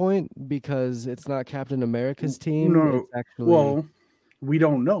that point? Because it's not Captain America's team. No, it's actually... well, we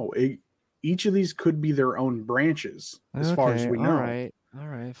don't know. Each of these could be their own branches, as far as we know. All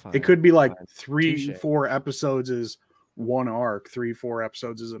right, fine. It could be like 3-4 episodes is one arc, 3-4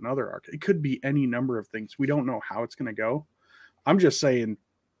 episodes is another arc. It could be any number of things. We don't know how it's going to go. I'm just saying,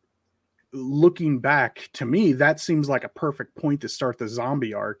 looking back, to me, that seems like a perfect point to start the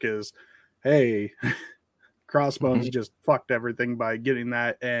zombie arc is, hey, Crossbones just fucked everything by getting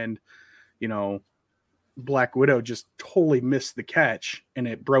that, and Black Widow just totally missed the catch, and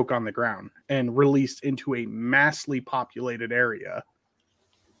it broke on the ground and released into a massively populated area.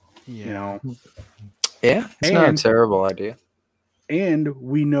 Yeah, it's not a terrible idea. And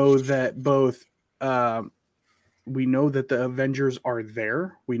we know that we know that the Avengers are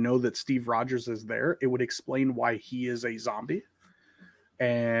there. We know that Steve Rogers is there. It would explain why he is a zombie.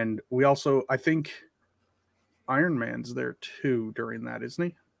 And we also, I think Iron Man's there too during that, isn't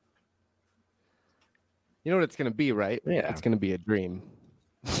he? You know what it's gonna be, right? Yeah. It's gonna be a dream.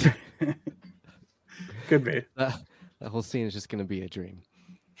 Could be. That whole scene is just gonna be a dream.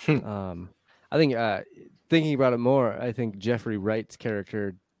 Hmm. I think thinking about it more, I think Jeffrey Wright's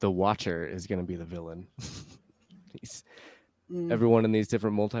character, the Watcher, is gonna be the villain. Everyone in these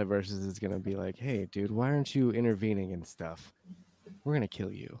different multiverses is gonna be like, "Hey, dude, why aren't you intervening and stuff? We're gonna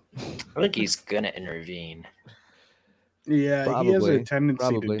kill you." I think he's gonna intervene. Yeah, he has a Probably, tendency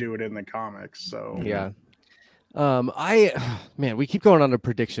probably. to do it in the comics. So Yeah. Man, we keep going on to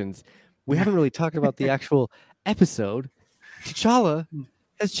predictions. We haven't really talked about the actual episode. T'Challa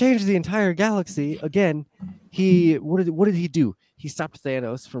has changed the entire galaxy again. What did he do? He stopped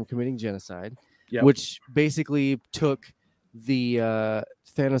Thanos from committing genocide, Yep. which basically took the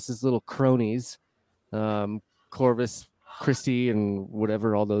Thanos's little cronies, Corvus, Christie, and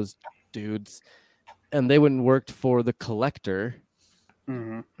whatever, all those dudes, and they went and worked for the Collector.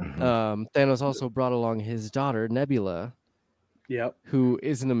 Mhm. Thanos also brought along his daughter Nebula, Yep. who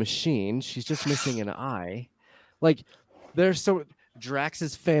isn't a machine. She's just missing an eye. Like, there's so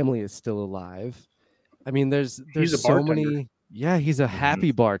Drax's family is still alive. I mean, there's He's a so bartender. many. Yeah, he's a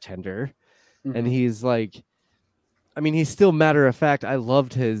happy bartender, and Mhm. he's like, I mean, he's still matter of fact. I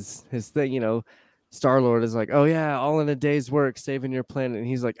loved his thing. You know, Star Lord is like, oh yeah, all in a day's work, saving your planet, and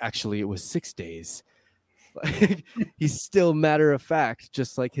he's like, actually, it was 6 days. Like, he's still matter of fact,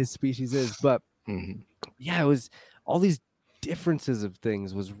 just like his species is. But Mhm. yeah, it was all these differences of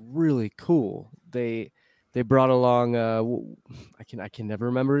things was really cool. They brought along I can never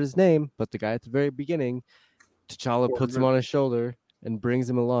remember his name, but the guy at the very beginning, T'Challa puts him Corbin. on his shoulder and brings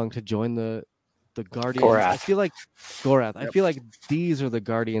him along to join the Guardians. I Gorath. feel like Gorath. I Yep. feel like these are the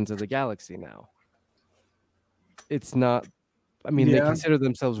Guardians of the Galaxy now. It's not. I mean, they Yeah. consider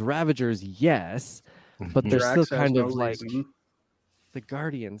themselves Ravagers, yes, but they're Drax still has kind no of like reason. the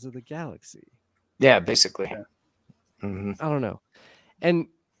Guardians of the Galaxy. Yeah, basically. Yeah. Mhm. I don't know. And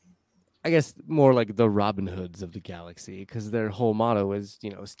I guess more like the Robin Hoods of the galaxy, because their whole motto is, you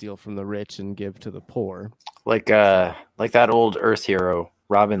know, steal from the rich and give to the poor. Like that old Earth hero,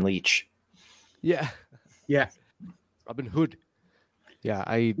 Robin Leach. Yeah. Yeah. Robin Hood. Yeah,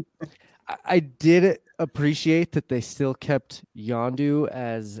 I did appreciate that they still kept Yondu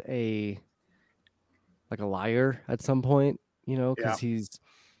as a liar at some point, you know, because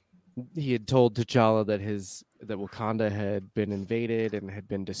he had told T'Challa that that Wakanda had been invaded and had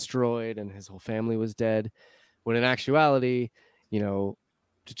been destroyed and his whole family was dead, when in actuality, you know,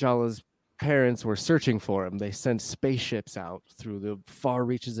 T'Challa's parents were searching for him. They sent spaceships out through the far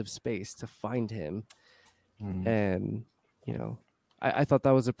reaches of space to find him. And, you know, I thought that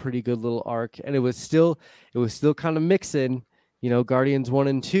was a pretty good little arc. And it was still kind of mixing, you know, Guardians 1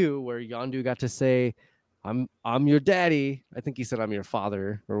 and 2, where Yondu got to say, I'm your daddy. I think he said I'm your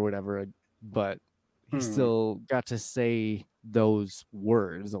father or whatever, but he still got to say those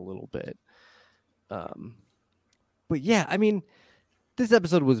words a little bit. But yeah, I mean, this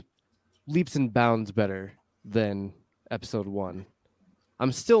episode was leaps and bounds better than episode 1.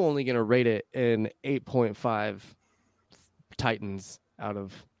 I'm still only going to rate it an 8.5 Titans out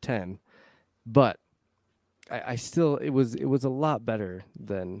of 10, but I still, it was a lot better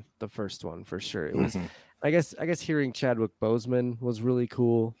than the first one for sure. It was, I guess hearing Chadwick Boseman was really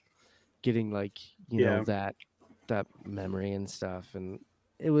cool, getting like, you know, that memory and stuff. And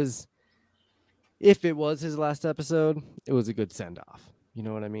it was, if it was his last episode, it was a good send off. You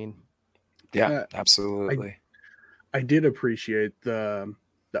know what I mean? Yeah, absolutely. I did appreciate the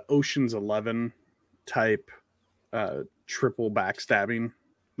Ocean's 11 type triple backstabbing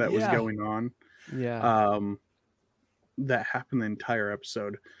that was going on. Yeah. That happened the entire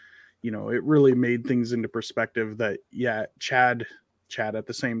episode. You know, it really made things into perspective that, yeah, Chad at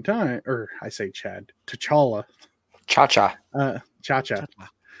the same time, or I say Chad, T'Challa. Cha-cha. Cha-cha.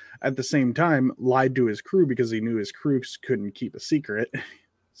 At the same time, lied to his crew because he knew his crew couldn't keep a secret.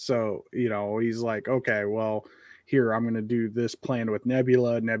 So, you know, he's like, okay, well, here, I'm going to do this plan with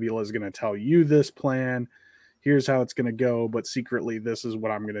Nebula. Nebula's going to tell you this plan. Here's how it's going to go. But secretly, this is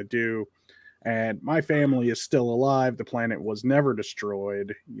what I'm going to do. And my family is still alive. The planet was never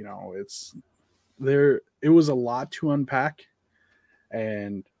destroyed. You know, it was a lot to unpack.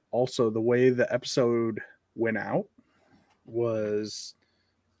 And also the way the episode went out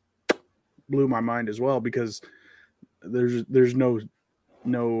blew my mind as well, because there's no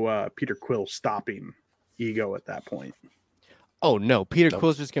Peter Quill stopping Ego at that point. Oh no, Peter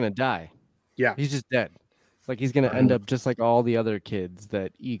Quill's just gonna die. Yeah, he's just dead. Like, he's gonna end up just like all the other kids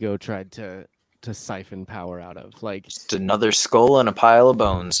that Ego tried to siphon power out of. Like, just another skull and a pile of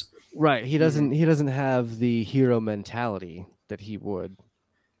bones. Right. He doesn't have the hero mentality that he would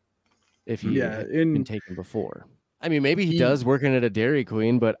if he Yeah, had been taken before. I mean, maybe he does working at a Dairy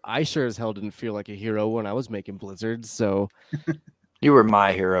Queen, but I sure as hell didn't feel like a hero when I was making blizzards. So You were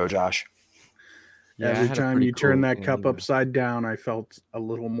my hero, Josh. yeah, I every had a time pretty you turn cool that thing cup anyway. upside down, I felt a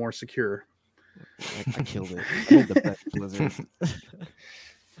little more secure. I killed it. I made the best blizzard.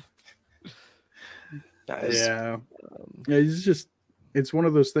 Yeah, it's one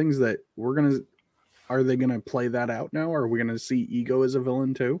of those things that are they gonna play that out now? Are we gonna see Ego as a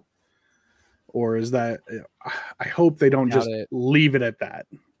villain too? Or is that, I hope they don't just leave it at that.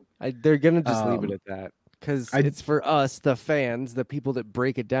 They're gonna just leave it at that because it's for us, the fans, the people that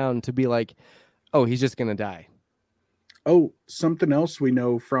break it down, to be like, oh, he's just gonna die. Oh, something else we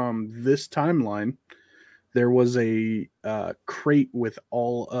know from this timeline, there was a crate with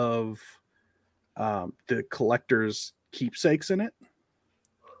all of the collector's keepsakes in it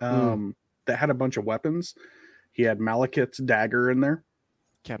that had a bunch of weapons. He had Malekith's dagger in there.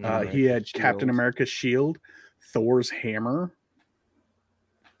 He had shield. Captain America's shield, Thor's hammer.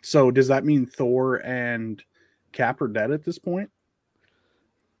 So does that mean Thor and Cap are dead at this point?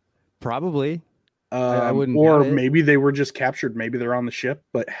 Probably. I wouldn't. Or maybe they were just captured. Maybe they're on the ship.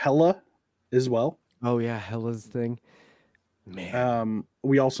 But Hela as well. Oh yeah, Hela's thing. Man.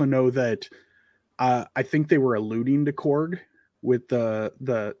 We also know that I think they were alluding to Korg with the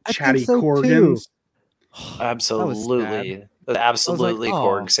chatty Korgans. Absolutely. Absolutely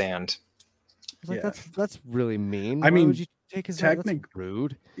Korg sand. I was like, that's really mean. I mean, would you take his that's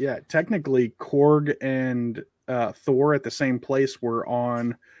rude? Yeah, technically Korg and Thor at the same place were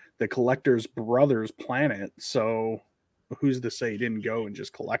on the Collector's brother's planet, so who's to say he didn't go and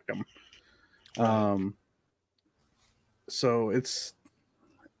just collect them? So it's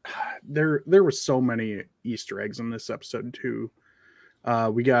there were so many Easter eggs in this episode too.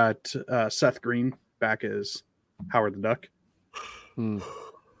 We got Seth Green back as Howard the Duck. And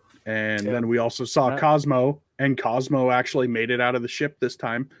then we also saw Cosmo, and Cosmo actually made it out of the ship this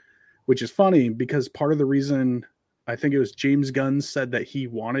time, which is funny because part of the reason, I think it was James Gunn, said that he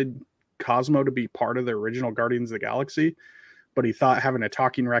wanted Cosmo to be part of the original Guardians of the Galaxy, but he thought having a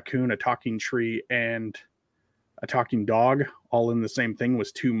talking raccoon, a talking tree, and a talking dog all in the same thing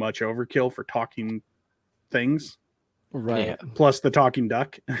was too much overkill for talking things. Right. Yeah. Plus the talking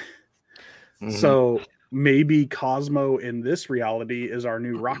duck. So maybe Cosmo in this reality is our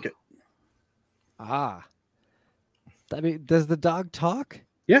new Rocket. I mean, does the dog talk?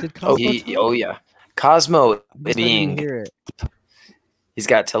 Yeah. Talk? Yeah. Cosmo being, he's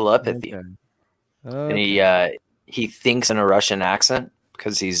got telepathy. Okay. And he thinks in a Russian accent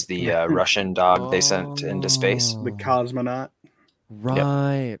because he's the Russian dog they sent into space. The cosmonaut.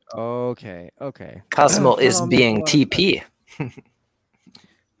 Right. Yep. Okay. Cosmo is being TP.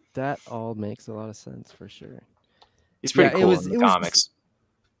 That all makes a lot of sense for sure. He's pretty cool in the comics.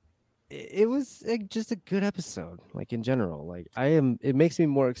 It was just a good episode, like in general. Like it makes me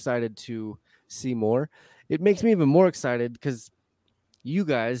more excited to see more. It makes me even more excited because you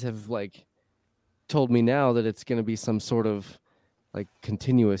guys have like told me now that it's going to be some sort of like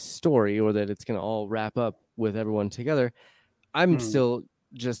continuous story, or that it's going to all wrap up with everyone together. I'm still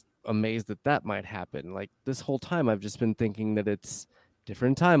just amazed that might happen. Like this whole time, I've just been thinking that it's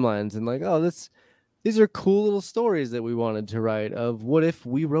different timelines and like, oh, these are cool little stories that we wanted to write of what if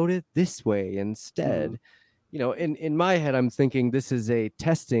we wrote it this way instead. You know, in my head, I'm thinking this is a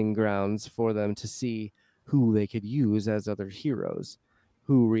testing grounds for them to see who they could use as other heroes,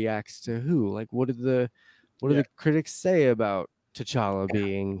 who reacts to who. Like, what do the critics say about T'Challa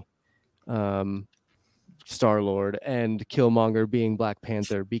being Star-Lord and Killmonger being Black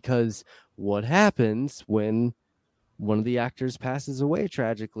Panther? Because what happens when one of the actors passes away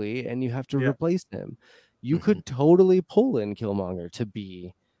tragically and you have to replace him? You could totally pull in Killmonger to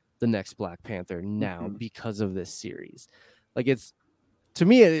be the next Black Panther now because of this series. Like, it's, to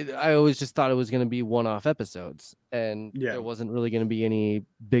me, I always just thought it was going to be one-off episodes and there wasn't really going to be any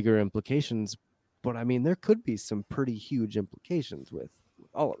bigger implications. But I mean, there could be some pretty huge implications with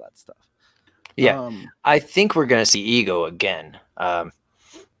all of that stuff. Yeah, I think we're going to see Ego again.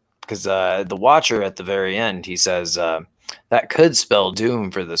 Because the Watcher at the very end, he says that could spell doom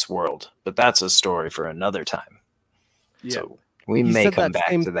for this world, but that's a story for another time. Yeah. So we may come back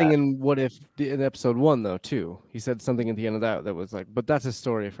to that. Thing in What If in episode 1, though, too. He said something at the end of that was like, but that's a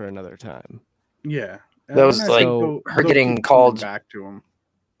story for another time. Yeah. That was like her getting called back to him.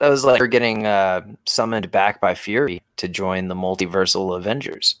 That was like her getting summoned back by Fury to join the multiversal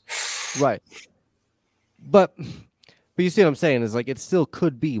Avengers. Right. But you see what I'm saying is like it still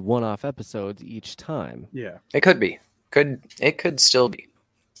could be one-off episodes each time. Yeah. It could be. It could still be.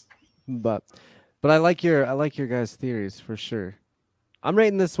 But I like your guys' theories for sure. I'm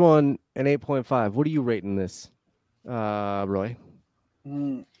rating this one an 8.5. What are you rating this, Roy?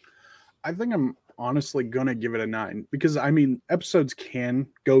 I think I'm honestly gonna give it a 9 because I mean episodes can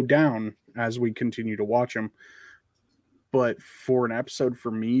go down as we continue to watch them, but for an episode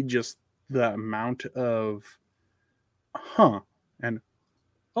for me, just the amount of and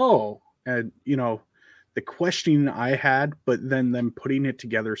oh and the questioning I had, but then them putting it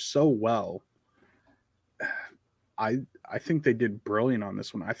together so well. I think they did brilliant on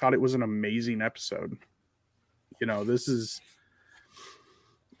this one. I thought it was an amazing episode. This is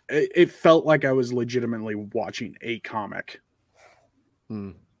it felt like I was legitimately watching a comic.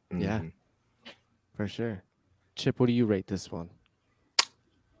 Yeah, for sure. Chip, what do you rate this one?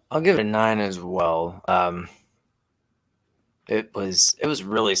 I'll give it a 9 as well. It was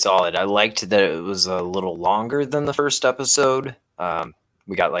really solid. I liked that it was a little longer than the first episode.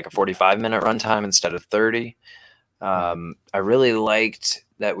 We got like a 45-minute runtime instead of 30. I really liked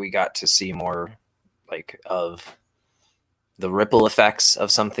that we got to see more like of the ripple effects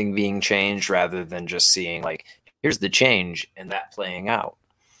of something being changed rather than just seeing like, here's the change and that playing out.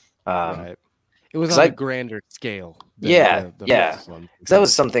 Right. It was on a grander scale. Yeah. Because that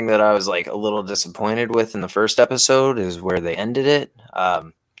was something that I was like a little disappointed with in the first episode is where they ended it.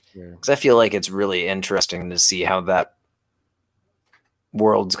 Because I feel like it's really interesting to see how that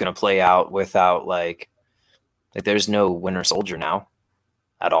world's going to play out without like there's no Winter Soldier now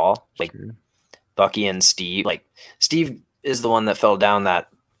at all. Like Bucky and Steve, like Steve is the one that fell down that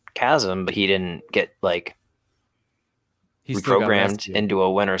chasm, but he didn't get like reprogrammed into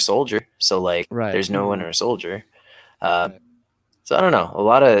a Winter Soldier. So like there's no Winter Soldier. So I don't know, a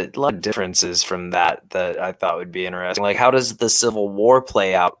lot of differences from that I thought would be interesting. Like how does the Civil War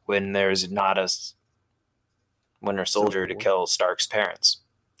play out when there's not a Winter Soldier to kill Stark's parents?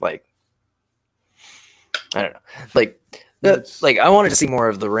 Like I don't know. Like I wanted to see more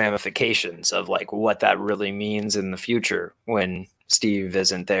of the ramifications of like what that really means in the future when Steve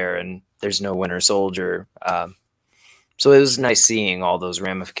isn't there and there's no Winter Soldier. So it was nice seeing all those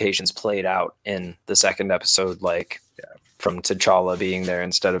ramifications played out in the second episode, like from T'Challa being there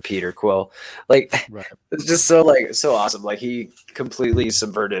instead of Peter Quill. Like it's just so awesome. Like he completely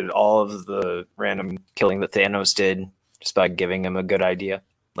subverted all of the random killing that Thanos did just by giving him a good idea.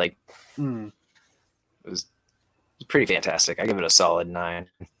 Like it was pretty fantastic. I give it a solid 9.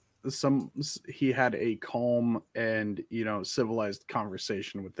 He had a calm and civilized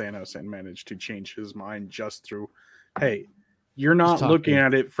conversation with Thanos and managed to change his mind just through, hey, you're not looking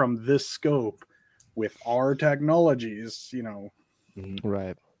at it from this scope with our technologies.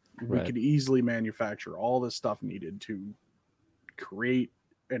 Right. We could easily manufacture all the stuff needed to create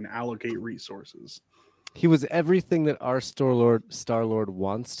and allocate resources. He was everything that our Star-Lord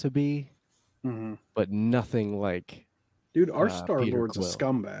wants to be. But nothing like, dude, our Star-Lord's a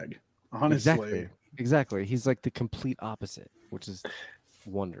scumbag, honestly. Exactly. He's like the complete opposite, which is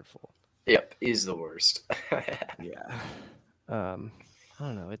wonderful. Yep, he's the worst. Yeah. I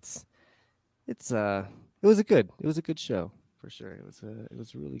don't know. It was a good show for sure. It was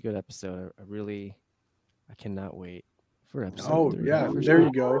a really good episode. I cannot wait for episode 3. Yeah, there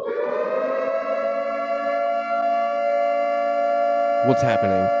you go. What's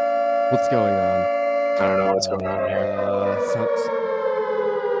happening? What's going on? I don't know what's going on here.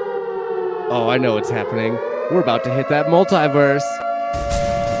 Oh, I know what's happening. We're about to hit that multiverse.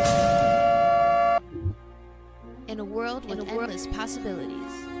 In a world with endless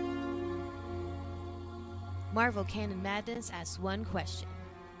possibilities, Marvel Canon Madness asks one question.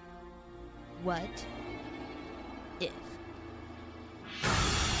 What if? Here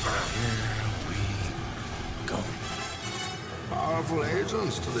we go. Powerful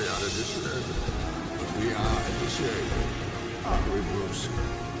agents to the uninitiated. But we are initiated. Are we, Bruce?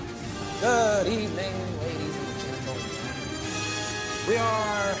 Good evening, ladies and gentlemen. We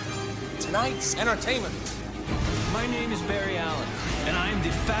are tonight's entertainment. My name is Barry Allen, and I am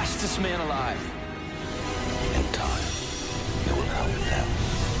the fastest man alive. In time, it will help them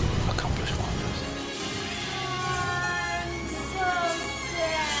accomplish wonders. I'm so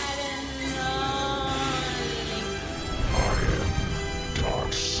sad and lonely. I am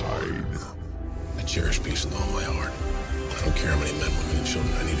Darkseid. I cherish peace with all my heart. I don't care how many men, women, and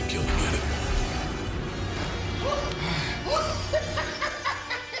children I need to kill to get it.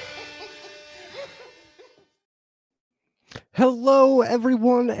 Hello,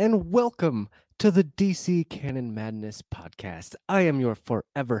 everyone, and welcome to the DC Canon Madness podcast. I am your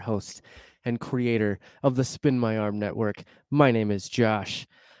forever host and creator of the Spin My Arm Network. My name is Josh.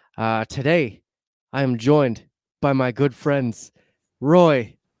 Today, I am joined by my good friends,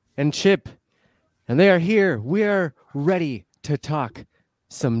 Roy and Chip, and they are here. We are ready to talk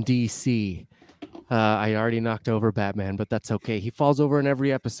some DC. I already knocked over Batman, but that's okay. He falls over in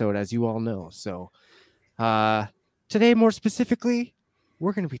every episode, as you all know. So today, more specifically,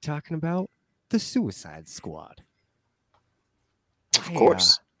 we're going to be talking about the Suicide Squad. Of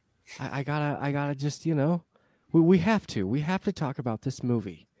course. I gotta just, we have to talk about this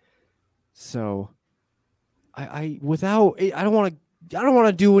movie. So I don't want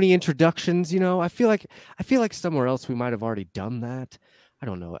to do any introductions. I feel like somewhere else we might have already done that. I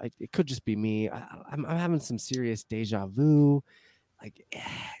don't know. It could just be me. I'm having some serious deja vu. Like,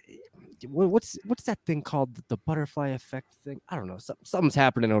 what's that thing called? The butterfly effect thing? I don't know. Something's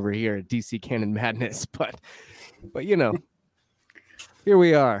happening over here at DC Canon Madness, but here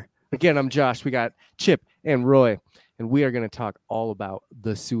we are. Again, I'm Josh. We got Chip and Roy, and we are going to talk all about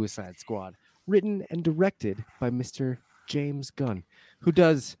the Suicide Squad, written and directed by Mr. James Gunn, who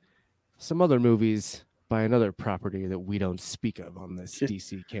does some other movies by another property that we don't speak of on this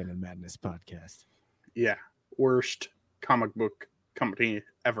DC Canon Madness podcast. Yeah, worst comic book company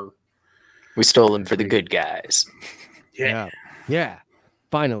ever. We stole them for the good guys. Yeah.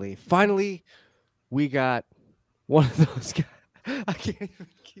 Finally, we got one of those guys. I can't even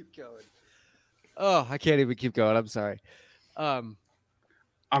keep going. Oh, I can't even keep going. I'm sorry. I'm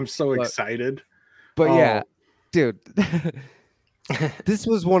so excited. But yeah, dude, this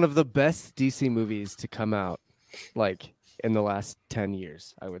was one of the best DC movies to come out, like, in the last 10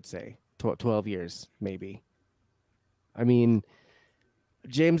 years, I would say. 12 years, maybe. I mean,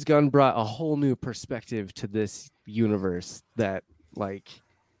 James Gunn brought a whole new perspective to this universe that, like,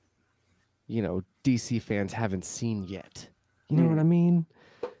 DC fans haven't seen yet. You know what I mean?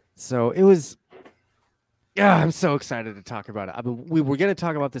 So it was... Yeah, I'm so excited to talk about it. I mean, we were going to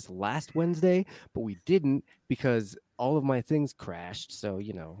talk about this last Wednesday, but we didn't because all of my things crashed. So,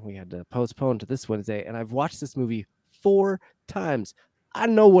 we had to postpone to this Wednesday. And I've watched this movie 4 times. I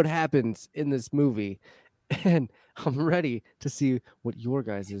know what happens in this movie. And I'm ready to see what your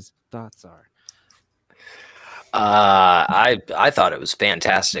guys' thoughts are. I thought it was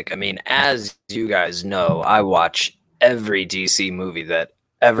fantastic. I mean, as you guys know, I watch every DC movie that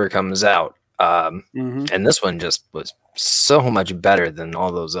ever comes out. And this one just was so much better than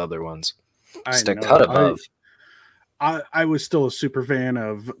all those other ones. Just a cut above. I was still a super fan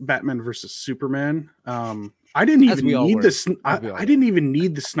of Batman versus Superman. I didn't even need this. I didn't even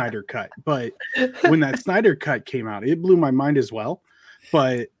need the Snyder cut, but when that Snyder cut came out, it blew my mind as well.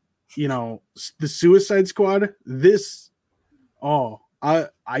 But the Suicide Squad,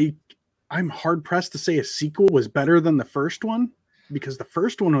 I'm hard pressed to say a sequel was better than the first one because the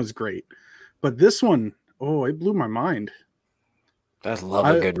first one was great. But this one, it blew my mind. I love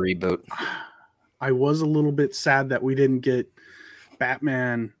a good reboot. I was a little bit sad that we didn't get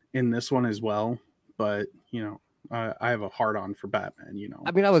Batman in this one as well. But, I have a hard-on for Batman,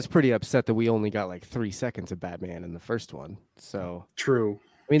 I mean, I was pretty upset that we only got like 3 seconds of Batman in the first one. So True.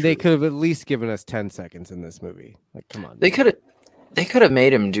 I mean, they could have at least given us 10 seconds in this movie. Like, come on. They could have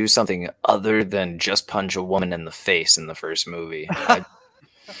made him do something other than just punch a woman in the face in the first movie.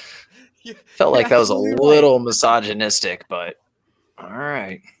 Felt like that was a little misogynistic, but all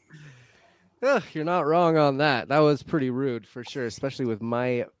right. You're not wrong on that. That was pretty rude for sure, especially with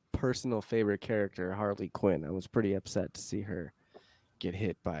my personal favorite character, Harley Quinn. I was pretty upset to see her get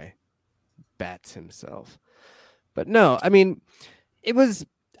hit by Bats himself. But no, I mean,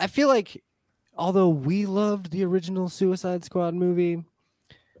 I feel like although we loved the original Suicide Squad movie,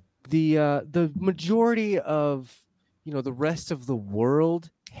 the majority of the rest of the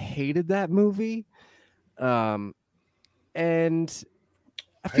world hated that movie, and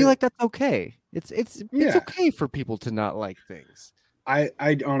I feel like that's okay. It's okay for people to not like things. I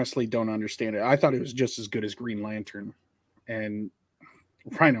honestly don't understand it. I thought it was just as good as Green Lantern, and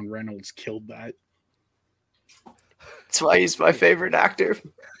Ryan Reynolds killed that. That's why he's my favorite actor.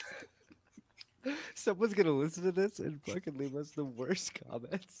 Someone's gonna listen to this and fucking leave us the worst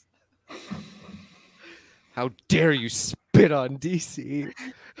comments. How dare you spit on DC?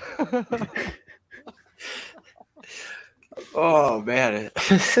 Oh, man.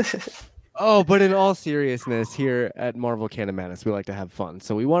 But in all seriousness, here at Marvel Canon Madness, we like to have fun.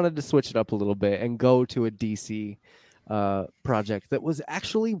 So we wanted to switch it up a little bit and go to a DC project that was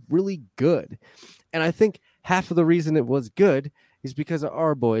actually really good. And I think half of the reason it was good is because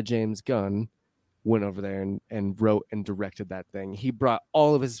our boy James Gunn went over there and wrote and directed that thing. He brought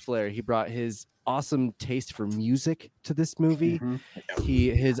all of his flair. He brought his awesome taste for music to this movie.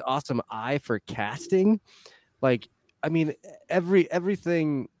 His awesome eye for casting. Like, I mean,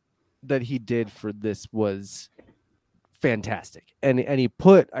 everything that he did for this was fantastic. And I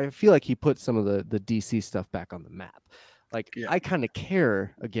feel like he put some of the DC stuff back on the map. Like, Yeah. I kind of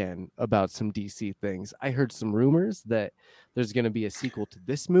care again about some DC things. I heard some rumors that there's going to be a sequel to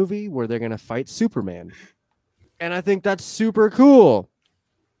this movie where they're going to fight Superman. And I think that's super cool.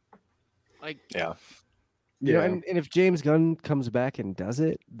 Like, Yeah. you know, and if James Gunn comes back and does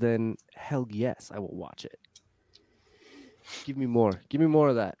it, then hell yes, I will watch it. Give me more. Give me more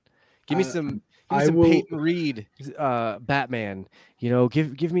of that. Give me some Peyton Reed Batman. You know,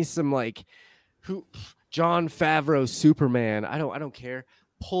 give me some like Jon Favreau Superman. I don't care.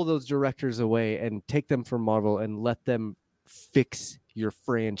 Pull those directors away and take them from Marvel and let them fix your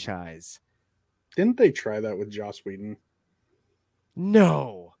franchise. Didn't they try that with Joss Whedon?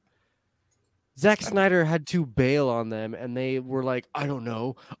 No. Zack Snyder had to bail on them, and they were like, I don't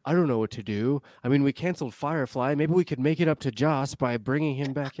know what to do. I mean, we canceled Firefly. Maybe we could make it up to Joss by bringing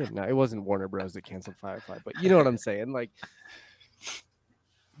him back in. No, it wasn't Warner Bros. That canceled Firefly, but you know what I'm saying? Like,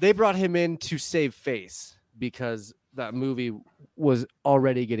 they brought him in to save face because that movie was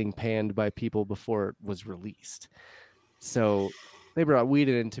already getting panned by people before it was released. So they brought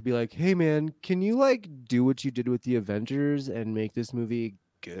Whedon in to be like, hey, man, can you, like, do what you did with the Avengers and make this movie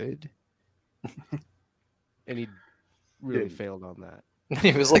good? And he really failed on that.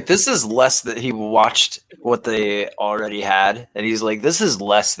 He was like, this is less that he watched what they already had. And he's like, this is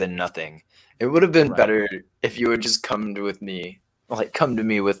less than nothing. It would have been better if you would just come to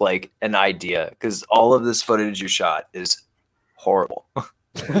me with like an idea. Because all of this footage you shot is horrible.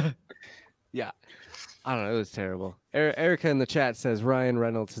 Yeah. I don't know. It was terrible. Erica in the chat says Ryan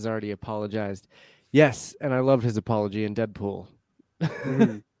Reynolds has already apologized. Yes. And I loved his apology in Deadpool.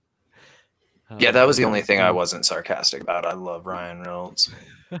 Mm-hmm. Yeah, that was the only thing I wasn't sarcastic about. I love Ryan Reynolds.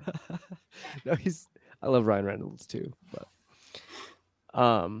 No, I love Ryan Reynolds too. But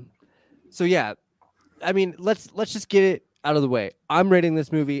so yeah, I mean, let's just get it out of the way. I'm rating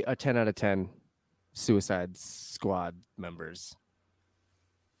this movie a 10 out of 10 Suicide Squad members.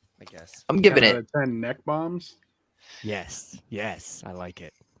 I guess. I'm giving 10 it out of 10 neck bombs. Yes, I like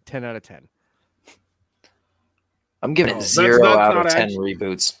it. 10 out of 10. I'm giving it that's 0 out of not 10 actually-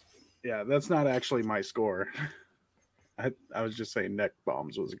 reboots. Yeah, that's not actually my score. I was just saying neck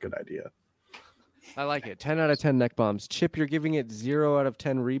bombs was a good idea. I like it. 10 out of 10 neck bombs. Chip, you're giving it 0 out of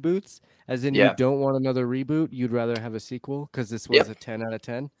 10 reboots, as in Yeah. you don't want another reboot. You'd rather have a sequel because this was a 10 out of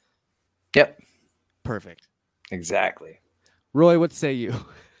 10. Yep. Perfect. Exactly. Roy, what say you?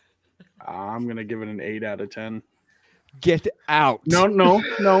 I'm gonna give it an 8 out of 10. Get out. No.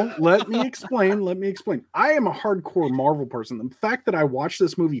 Let me explain. I am a hardcore Marvel person. The fact that I watched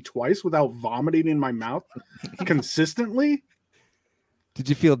this movie twice without vomiting in my mouth consistently, Did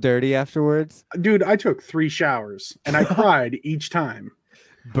you feel dirty afterwards? dude, I took 3 showers and I cried each time.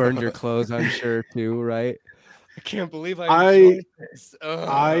 Burned your clothes, I'm sure, too, right? I can't believe I enjoyed this.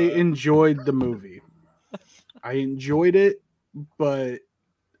 I enjoyed the movie. I enjoyed it, but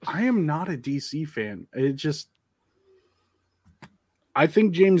I am not a DC fan. I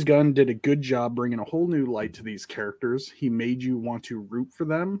think James Gunn did a good job bringing a whole new light to these characters. He made you want to root for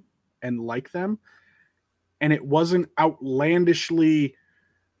them and like them. And it wasn't outlandishly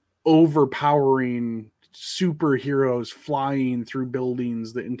overpowering superheroes flying through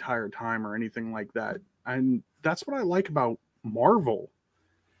buildings the entire time or anything like that. And that's what I like about Marvel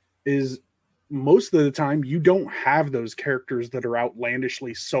is most of the time you don't have those characters that are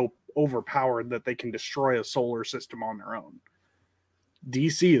outlandishly so overpowered that they can destroy a solar system on their own.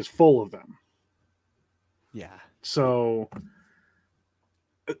 DC is full of them. Yeah. So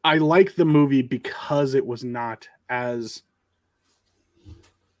I like the movie because it was not as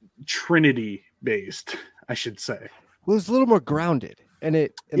Trinity based, I should say. Well, it was a little more grounded. And Yeah.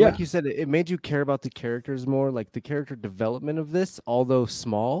 like you said, it made you care about the characters more. Like the character development of this, although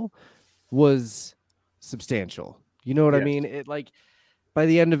small, was substantial. You know what I Yes. mean? It like by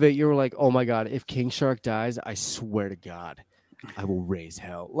the end of it, you were like, oh my God, if King Shark dies, I swear to God, I will raise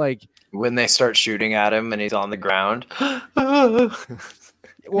hell. Like When they start shooting at him and he's on the ground.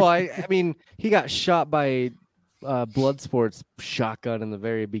 well, I mean, he got shot by Bloodsport's shotgun in the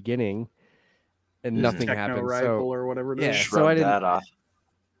very beginning, and nothing Techno happened. rifle So or whatever it is. Yeah, Shrug so I didn't- that off.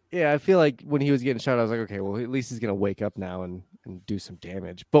 yeah, I feel like when he was getting shot, I was like, okay, well, at least he's gonna wake up now and do some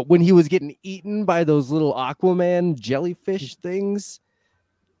damage. But when he was getting eaten by those little Aquaman jellyfish things,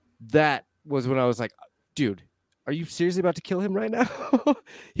 that was when I was like, dude, are you seriously about to kill him right now?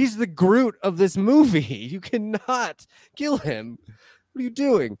 He's the Groot of this movie. You cannot kill him. What are you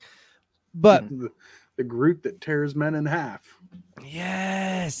doing? But The Groot that tears men in half.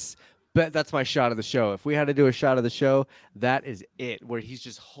 yes, but that's my shot of the show. If we had to do a shot of the show, that is it, where he's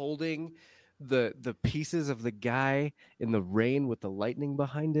just holding the pieces of the guy in the rain with the lightning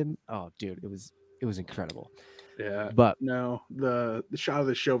behind him. Oh, dude, it was It was incredible. Yeah. But No, the shot of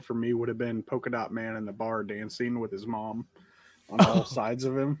the show for me would have been Polka Dot Man in the bar dancing with his mom on all sides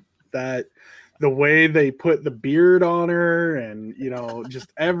of him. That the way they put the beard on her, and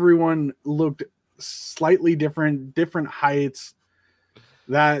just everyone looked slightly different heights.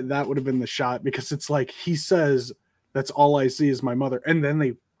 That would have been the shot, because it's like he says, "That's all I see is my mother," and then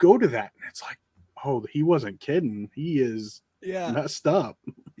they go to that, and it's like, oh, he wasn't kidding. He is messed up.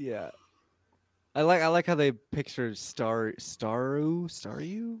 Yeah. I like how they picture Staryu?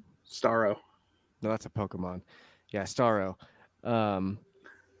 Starro. No, that's a Pokemon. Yeah, Starro.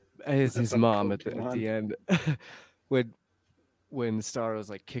 Is his a mom at the Pokemon. end when Starro's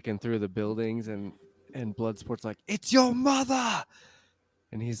like kicking through the buildings and Bloodsport's like, "It's your mother,"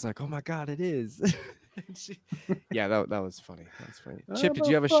 and he's like, "Oh my god, it is." Yeah, that was funny. That was funny. Chip, did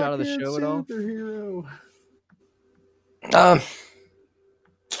you have a shot of the show at all? Superhero. God,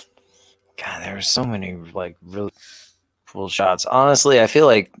 there were so many like really cool shots. Honestly, I feel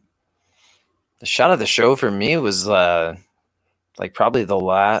like the shot of the show for me was like probably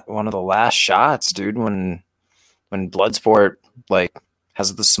one of the last shots, dude. When Bloodsport like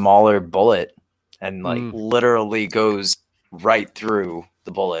has the smaller bullet and like literally goes right through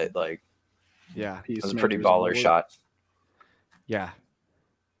the bullet. Like, Yeah, it was a pretty baller shot. yeah.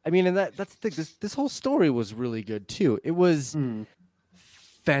 I mean, and that's the thing. This whole story was really good too. It was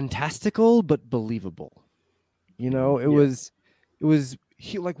fantastical but believable. It was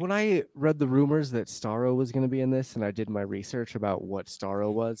like when I read the rumors that Starro was going to be in this, and I did my research about what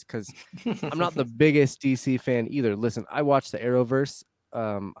Starro was, because I'm not the biggest DC fan either. Listen, I watched the Arrowverse.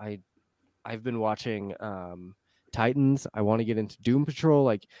 I've been watching Titans. I want to get into Doom Patrol.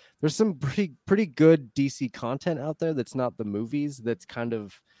 Like, there's some pretty good DC content out there that's not the movies. That's kind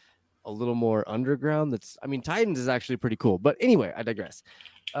of a little more underground. Titans is actually pretty cool. But anyway, I digress.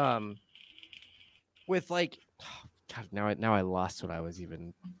 With like, God, now I lost what I was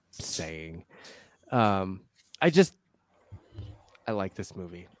even saying. I like this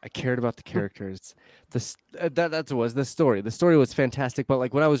movie. I cared about the characters. That was the story. The story was fantastic. But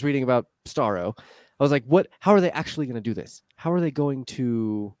like when I was reading about Starro, I was like, what? How are they actually going to do this? How are they going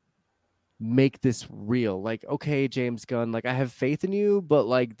to make this real? Like, okay, James Gunn, like I have faith in you, but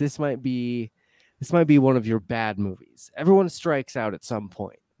like this might be one of your bad movies. Everyone strikes out at some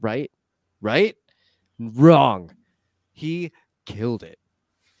point, right? Right? Wrong. He killed it.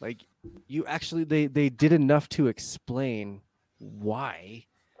 Like, you actually they did enough to explain why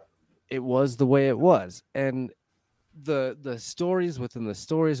it was the way it was, and the stories within the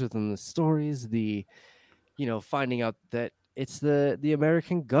stories within the stories, the finding out that it's the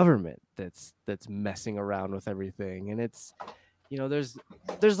American government that's messing around with everything, and it's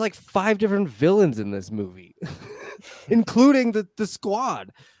there's like 5 different villains in this movie, including the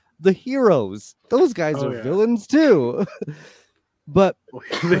squad, the heroes. Those guys are villains too. But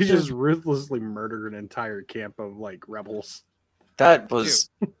they just ruthlessly murder an entire camp of like rebels. That was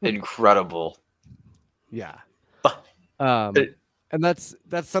incredible. Yeah. And that's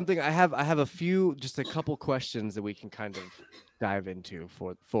something I have a couple questions that we can kind of dive into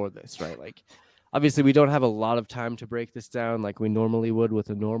for this, right? Like, obviously we don't have a lot of time to break this down like we normally would with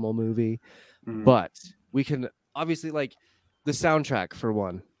a normal movie, but we can obviously, like, the soundtrack for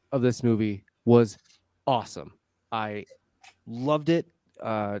one of this movie was awesome. I loved it.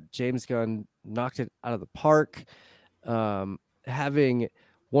 James Gunn knocked it out of the park. Having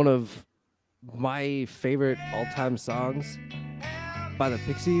one of my favorite all-time songs by the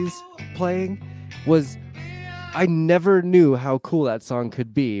Pixies playing was, I never knew how cool that song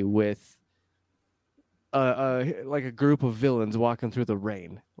could be with like a group of villains walking through the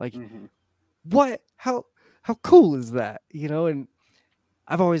rain. Like, what? How cool is that? And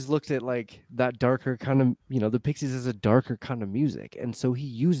I've always looked at like that darker kind of, the Pixies as a darker kind of music, and so he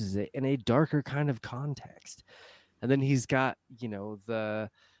uses it in a darker kind of context. And then he's got, I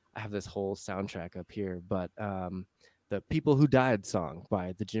have this whole soundtrack up here, but the People Who Died song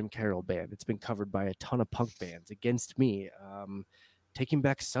by the Jim Carroll Band. It's been covered by a ton of punk bands. Against Me, Taking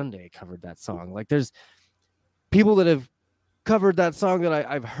Back Sunday covered that song. Like, there's people that have covered that song that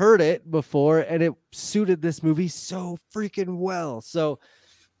I've heard it before, and it suited this movie so freaking well. So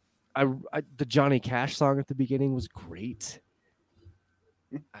the Johnny Cash song at the beginning was great.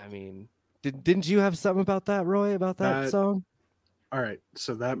 I mean, didn't you have something about that, Roy, about that song? All right.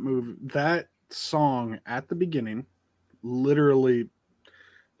 So that song at the beginning, literally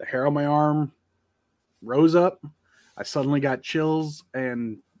the hair on my arm rose up. I suddenly got chills,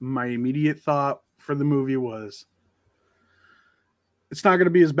 and my immediate thought for the movie was, it's not going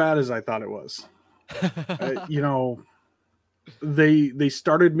to be as bad as I thought it was. They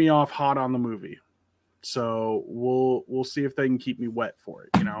started me off hot on the movie. So we'll see if they can keep me wet for it,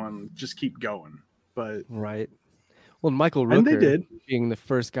 and just keep going. But Right. Well, Michael Rooker and they did. being the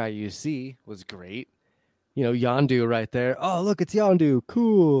first guy you see was great. Yondu right there. Oh, look, it's Yondu.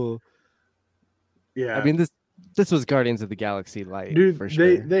 Cool. Yeah. I mean, this was Guardians of the Galaxy light, Dude, for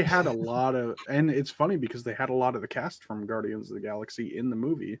sure. they had a lot of, and it's funny because they had a lot of the cast from Guardians of the Galaxy in the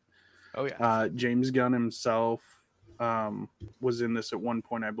movie. Oh yeah. James Gunn himself was in this at one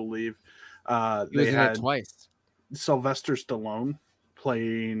point, I believe. He was They in had it twice. Sylvester Stallone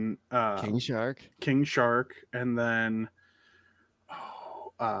playing King Shark. and then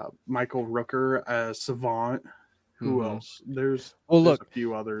Michael Rooker as Savant. Who else? There's a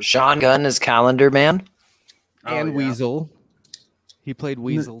few others. Sean Gunn is Calendar Man. And yeah. Weasel. He played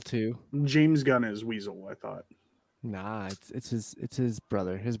Weasel too. James Gunn is Weasel, I thought. Nah, it's his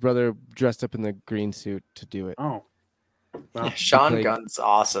brother. His brother dressed up in the green suit to do it. Oh. Well, Yeah, Sean played- Gunn's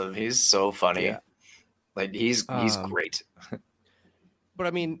awesome. He's so funny. Yeah. Like he's great. But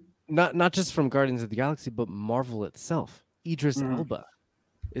I mean, not just from Guardians of the Galaxy, but Marvel itself. Idris Elba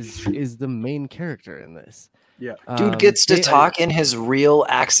is the main character in this. yeah. Dude gets to talk in his real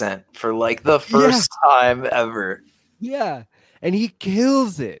accent for like the first time ever. Yeah, and he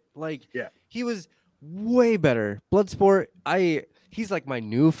kills it. Like, Yeah. he was way better. Bloodsport, he's like my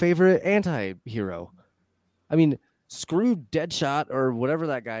new favorite anti-hero. I mean, screw Deadshot or whatever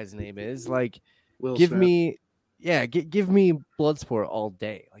that guy's name is. Like, Will give Smith. me Bloodsport all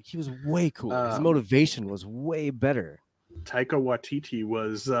day. Like, he was way cool. His motivation was way better. Taika Waititi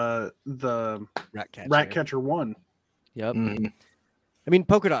was the Ratcatcher. Ratcatcher 1. Yep. Mhm. I mean,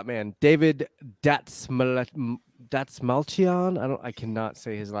 Polka Dot Man, David Datsmalchian. I cannot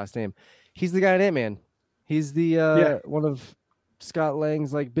say his last name. He's the guy in Ant-Man. He's the one of Scott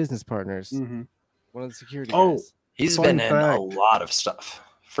Lang's like business partners. Mhm. One of the security Oh, guys. He's Fun been in a fact. lot of stuff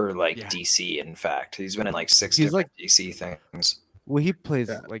for like Yeah. DC. In fact, he's been in like 6 He's different DC things. Well, he plays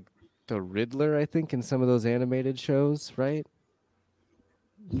Yeah. like the Riddler, I think, in some of those animated shows, right?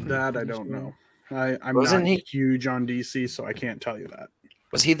 That I Pretty don't sure. know. I'm Wasn't not he- huge on DC, so I can't tell you that.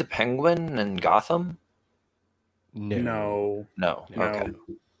 Was he the Penguin in Gotham? No. No. No. Okay.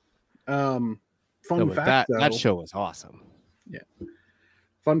 Fun No, but fact, though. that show was awesome.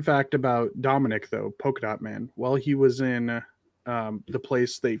 Fun fact about Dominic, though, Polka Dot Man. While he was in the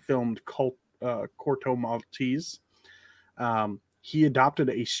place they filmed Corto Maltese, he adopted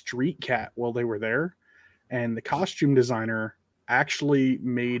a street cat while they were there, and the costume designer actually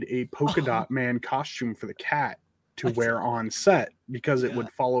made a Polka Dot Man costume for the cat to wear on set because it would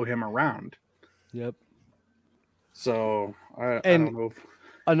follow him around. Yep. So I And- don't know if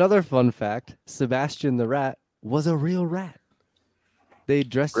Another fun fact: Sebastian the Rat was a real rat. They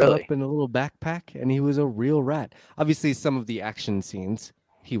dressed him Really? up in a little backpack, and he was a real rat. Obviously, some of the action scenes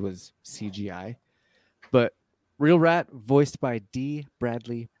he was CGI, but real rat voiced by D.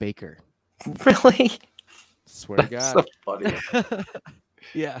 Bradley Baker. Really? Swear to That's God. so funny.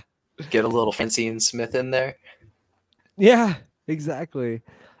 Yeah. Get a little Francine Smith in there. Yeah, exactly.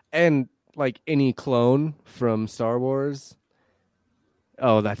 And like any clone from Star Wars.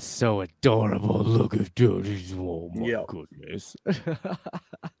 Oh, that's so adorable. Look at this. Oh my Yep. goodness.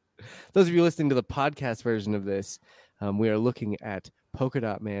 Those of you listening to the podcast version of this, we are looking at Polka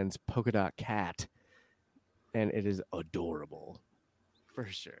Dot Man's Polka Dot Cat. And it is adorable. For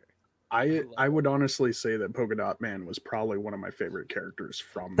sure. I would honestly say that Polka Dot Man was probably one of my favorite characters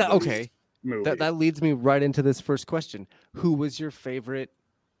from this Okay. movie. That leads me right into this first question. Who was your favorite,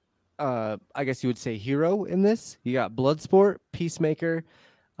 I guess you would say, hero in this? You got Bloodsport, Peacemaker,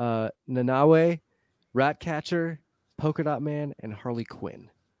 Nanawe, Ratcatcher, Polka Dot Man, and Harley Quinn.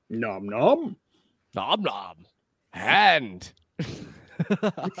 Nom nom. Nom nom. Hand.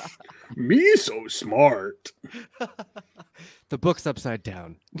 Me so smart. The book's upside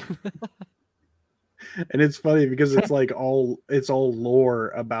down. And it's funny because it's like all lore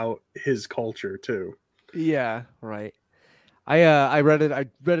about his culture too. Yeah, right. I read it. I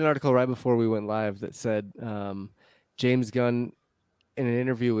read an article right before we went live that said James Gunn in an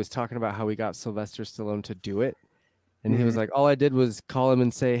interview was talking about how he got Sylvester Stallone to do it, and he was like, "All I did was call him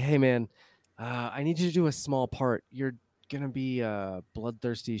and say, hey man, I need you to do a small part. You're gonna be a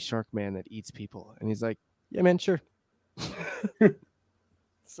bloodthirsty shark man that eats people." And he's like, "Yeah, man, sure."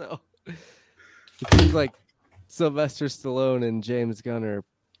 So it seems like Sylvester Stallone and James Gunn are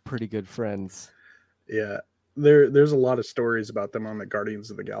pretty good friends. Yeah. There's a lot of stories about them on the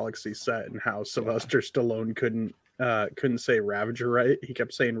Guardians of the Galaxy set and how Sylvester Stallone couldn't say Ravager right. He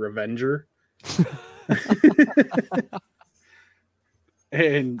kept saying Revenger.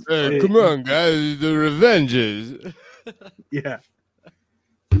 And Come on, guys, the Revengers. yeah.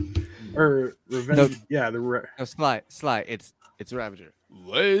 or Revenge. Yeah, No, Sly. It's Ravager.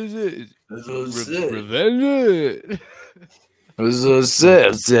 What is it? Revenge it.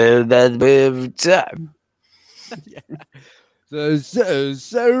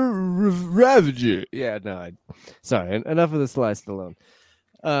 So Ravager. Yeah, no. Sorry. Enough of the Sly Stallone.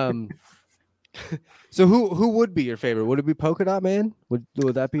 So who would be your favorite? Would it be Polka Dot Man? Would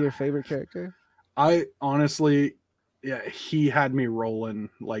that be your favorite character? I honestly, yeah, he had me rolling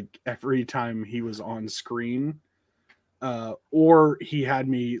like every time he was on screen, or he had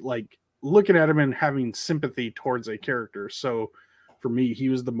me like looking at him and having sympathy towards a character. So for me, he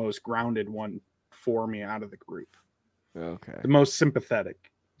was the most grounded one for me out of the group. Okay. The most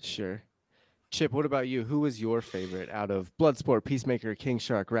sympathetic. Sure. Chip, what about you? Who was your favorite out of Bloodsport, Peacemaker, King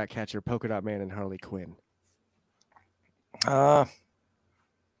Shark, Ratcatcher, Polka Dot Man, and Harley Quinn?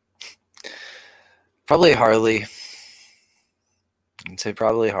 Probably Harley. I'd say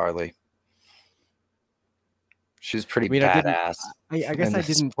probably Harley. She was pretty badass. I guess I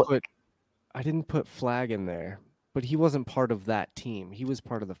didn't put Flag in there, but he wasn't part of that team. He was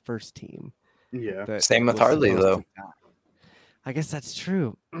part of the first team. Yeah. Same with Harley, though. I guess that's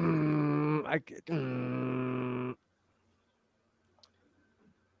true. Yeah,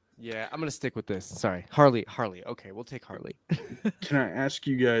 I'm gonna stick with this. Sorry, Harley. Okay, we'll take Harley. Can I ask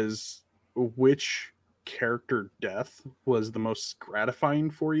you guys which character death was the most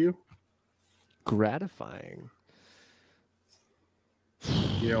gratifying for you? Gratifying.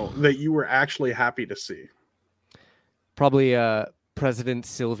 You know, that you were actually happy to see. Probably President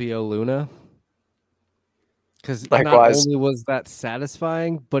Silvio Luna. Because not Likewise. only was that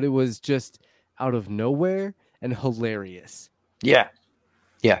satisfying, but it was just out of nowhere and hilarious. Yeah.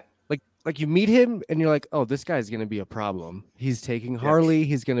 Like you meet him and you're like, oh, this guy's gonna be a problem. He's taking Harley.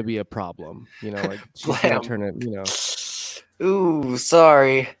 He's gonna be a problem. You know, like she's gonna turn it. You know. Ooh,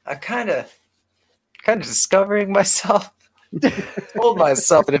 sorry. I'm kind of discovering myself. Told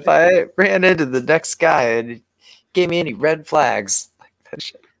myself that if I ran into the next guy and he gave me any red flags, like that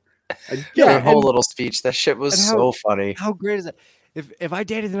shit. Yeah, Her whole little speech. That shit was so funny. How great is that? If I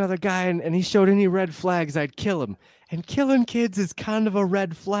dated another guy and he showed any red flags, I'd kill him. And killing kids is kind of a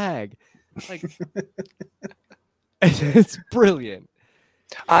red flag. Like it's brilliant.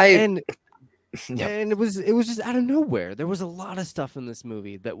 And it was just out of nowhere. There was a lot of stuff in this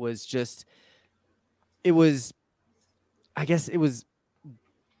movie that was just I guess it was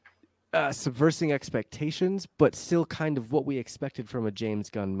subversing expectations, but still kind of what we expected from a James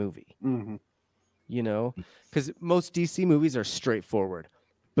Gunn movie. Mm-hmm. You know, because most DC movies are straightforward.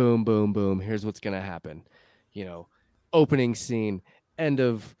 Boom, boom, boom. Here's what's going to happen. You know, opening scene, end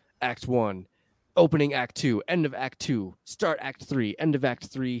of Act 1, opening Act 2, end of Act 2, start Act 3, end of Act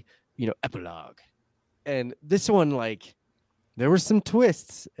 3, you know, epilogue. And this one, like, there were some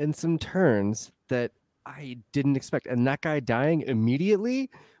twists and some turns that I didn't expect. And that guy dying immediately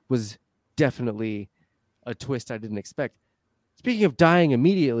was definitely a twist I didn't expect. Speaking of dying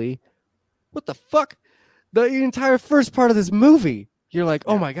immediately, what the fuck? The entire first part of this movie, you're like,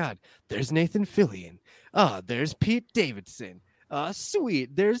 oh my God, there's Nathan Fillion. There's Pete Davidson.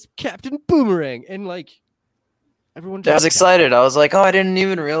 Sweet, there's Captain Boomerang. And like, everyone. I was excited. I was like, oh, I didn't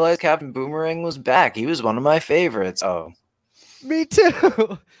even realize Captain Boomerang was back. He was one of my favorites. Oh, me too.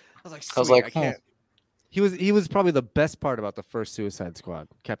 I was like, I can't. He was probably the best part about the first Suicide Squad,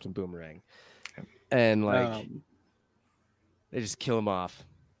 Captain Boomerang. And like, they just kill him off.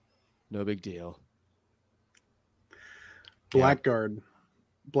 No big deal. Blackguard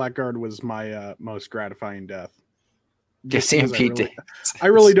was my most gratifying death. I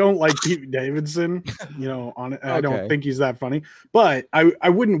really don't like Pete Davidson. You know, I don't think he's that funny. But I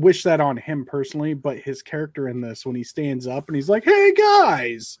wouldn't wish that on him personally. But his character in this, when he stands up and he's like, "Hey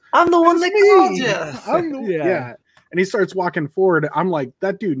guys, I'm the one that called you." Yeah. And he starts walking forward. I'm like,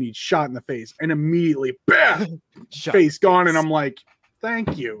 that dude needs shot in the face, and immediately, bam, face gone. And I'm like,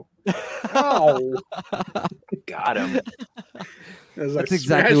 thank you. Oh, got him. That's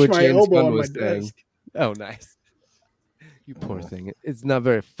exactly what James Gunn was saying. Oh, nice. You poor thing. It's not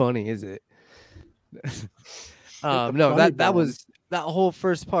very funny, is it? No, that was that whole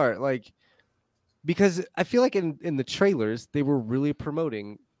first part, like, because I feel like in the trailers they were really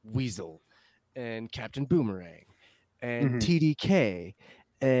promoting Weasel and Captain Boomerang and TDK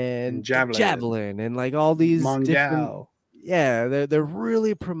and Javelin and like all these different. Yeah, they're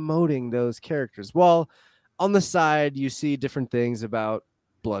really promoting those characters. While on the side you see different things about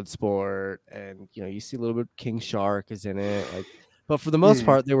Bloodsport, and you know, you see a little bit King Shark is in it, like, but for the most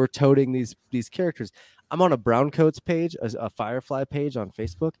part they were toting these characters. I'm on a Browncoats page, a Firefly page on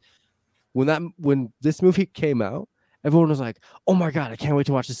Facebook. When this movie came out everyone was like, "Oh my god, I can't wait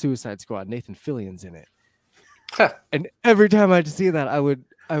to watch the Suicide Squad. Nathan Fillion's in it." Huh. And every time I'd see that, I would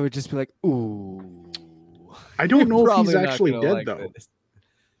just be like, "Ooh." I don't know if he's Probably not actually gonna dead like though. this.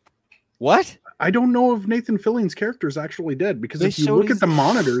 What? I don't know if Nathan Fillion's character is actually dead because They if you showed look his- at the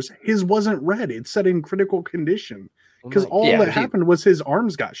monitors, his wasn't red. It said in critical condition because all Yeah, that he- happened was his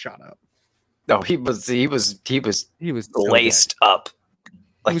arms got shot up. No, he was he was so laced up.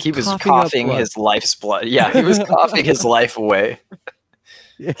 Like was he was coughing up coughing blood. his life's blood. Yeah, he was coughing his life away.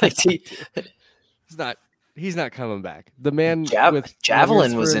 dead. Like He's not coming back. The man with Javelin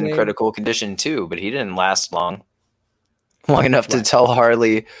letters was for a in name- critical condition too, but he didn't last long enough to tell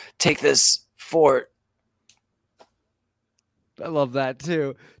Harley, "Take this fort." I love that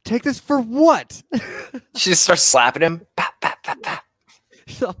too. Take this for what? She just starts slapping him. Pap, pap, pap, pap.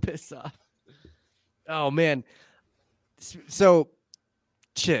 I'll piss off. Oh man. So,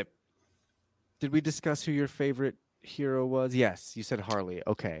 Chip, did we discuss who your favorite hero was? Yes, you said Harley.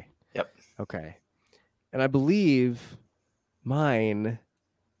 Okay. Yep. Okay. And I believe mine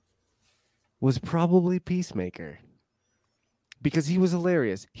was probably Peacemaker. Because he was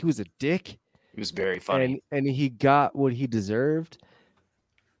hilarious. He was a dick. He was very funny. And he got what he deserved.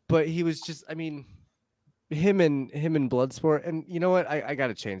 But he was just, I mean, him and Bloodsport, and you know what? I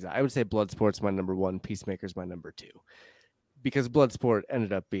gotta change that. I would say Bloodsport's my number one, Peacemaker's my number two. Because Bloodsport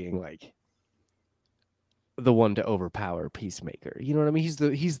ended up being like the one to overpower Peacemaker. You know what I mean?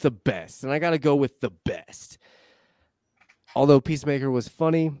 He's the best, and I gotta go with the best. Although Peacemaker was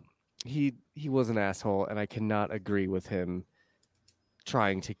funny, he was an asshole, and I cannot agree with him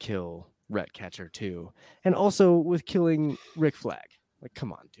trying to kill Ratcatcher too, and also with killing Rick Flag. Like,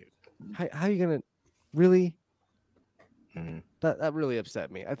 come on, dude. How are you gonna really? Mhm. That really upset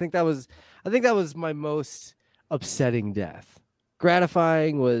me. I think that was my most upsetting death.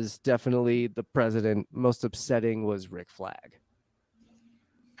 Gratifying was definitely the president. Most upsetting was Rick Flag.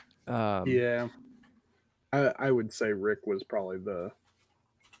 Yeah, I would say Rick was probably the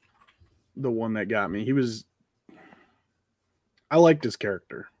one that got me. I liked his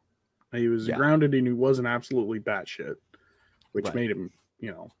character. He was Yeah. grounded and he wasn't absolutely batshit, which Right. made him,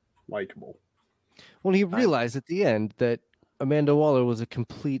 likable. Well, he realized at the end that Amanda Waller was a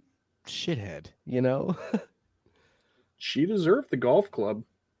complete shithead. You know? She deserved the golf club.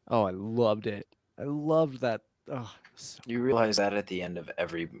 Oh, I loved it. I loved that. Oh, You realize that at the end of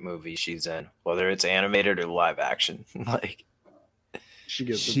every movie she's in, whether it's animated or live action. Like She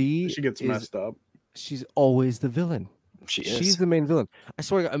gets She gets is- messed up. she's always the villain. she is. She's the main villain. I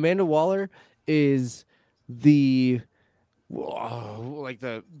swear, to God, Amanda Waller is the like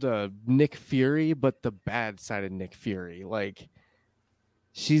the Nick Fury, but the bad side of Nick Fury. Like,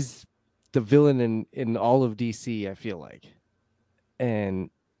 she's the villain in all of DC. I feel like, and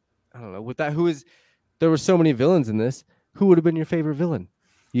I don't know with that. There were so many villains in this. Who would have been your favorite villain?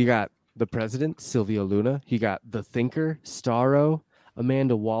 You got the President, Sylvia Luna. You got the Thinker, Starro,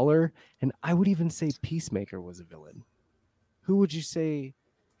 Amanda Waller, and I would even say Peacemaker was a villain. Who would you say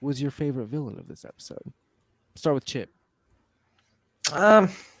was your favorite villain of this episode? Start with Chip.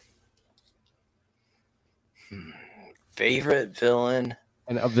 Favorite villain.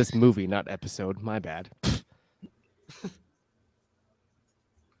 And of this movie, not episode. My bad.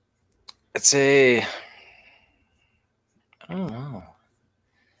 It's I don't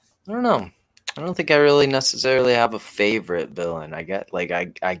know. I don't think I really necessarily have a favorite villain. I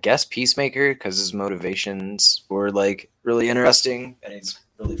guess Peacemaker because his motivations were like really interesting and he's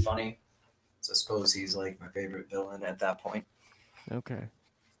really funny. So I suppose he's like my favorite villain at that point. Okay.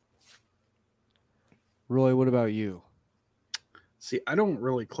 Roy, what about you? See, I don't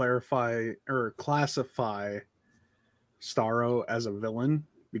really clarify or classify Starro as a villain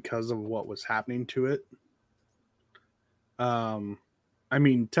because of what was happening to it. I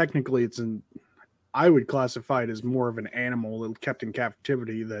mean, technically, I would classify it as more of an animal that kept in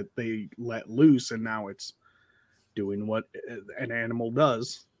captivity that they let loose, and now it's doing what an animal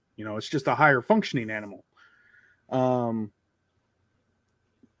does. It's just a higher functioning animal.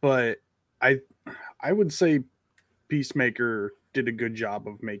 But I would say Peacemaker did a good job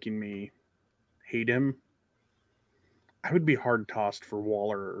of making me hate him. I would be hard tossed for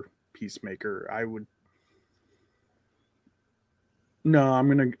Waller or Peacemaker. I'm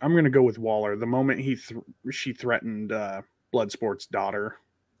gonna go with Waller. The moment she threatened Bloodsport's daughter,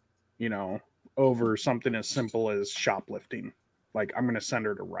 over something as simple as shoplifting, like I'm gonna send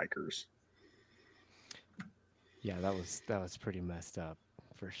her to Rikers. Yeah, that was pretty messed up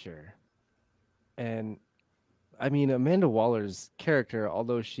for sure. And I mean, Amanda Waller's character,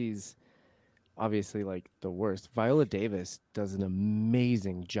 although she's obviously like the worst, Viola Davis does an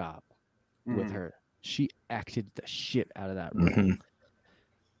amazing job with her. She acted the shit out of that role. Mhm.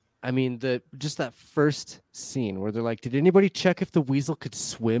 I mean, just that first scene where they're like, "Did anybody check if the weasel could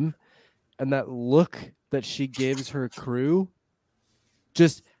swim?" And that look that she gives her crew,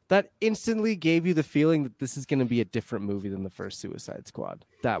 just that instantly gave you the feeling that this is going to be a different movie than the first Suicide Squad.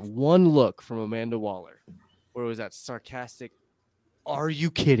 That one look from Amanda Waller, where it was that sarcastic, "Are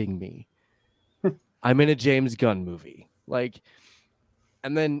you kidding me? I'm in a James Gunn movie." Like,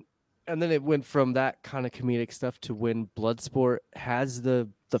 and then it went from that kind of comedic stuff to when Bloodsport has the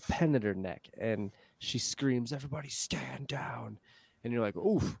pen at her neck and she screams, "Everybody stand down." And you're like,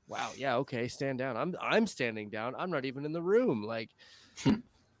 "Oof, wow, yeah, okay, stand down. I'm standing down. I'm not even in the room." Like,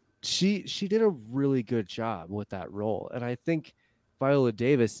 she did a really good job with that role. And I think Viola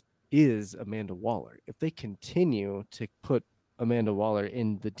Davis is Amanda Waller. If they continue to put Amanda Waller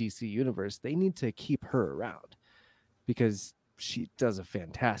in the DC universe, they need to keep her around because she does a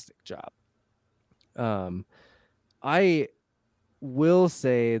fantastic job. I will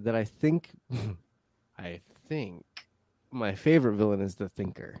say that I think my favorite villain is the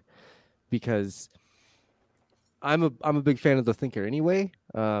Thinker, because I'm a big fan of the Thinker anyway.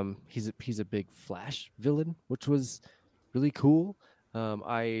 He's a big Flash villain, which was really cool.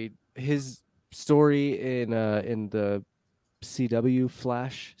 His story in the CW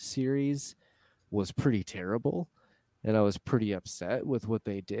Flash series was pretty terrible, and I was pretty upset with what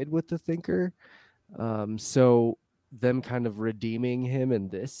they did with the Thinker. So them kind of redeeming him in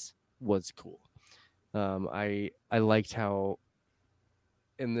this was cool. I liked how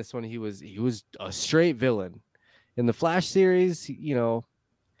in this one he was a straight villain. In the Flash series, you know,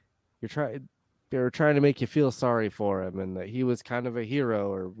 they were trying to make you feel sorry for him and that he was kind of a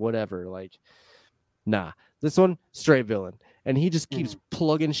hero or whatever. Like, nah, this one straight villain, and he just keeps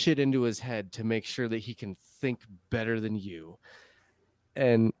plugging shit into his head to make sure that he can think better than you.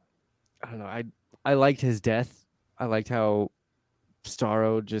 And I don't know, I liked his death. I liked how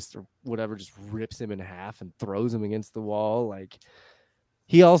Starro just rips him in half and throws him against the wall. Like,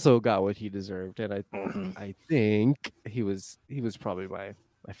 he also got what he deserved, and I think he was probably my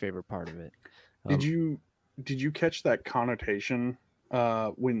favorite part of it. Did you catch that connotation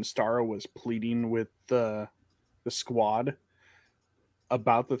when Starro was pleading with the squad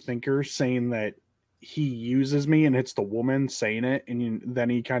about the Thinker, saying that he uses me, and it's the woman saying it, and then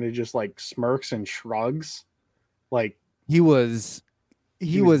he kind of just like smirks and shrugs, like he was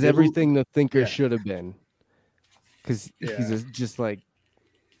everything the Thinker should have been, because he's just like,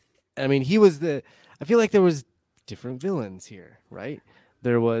 I mean, I feel like there was different villains here, right?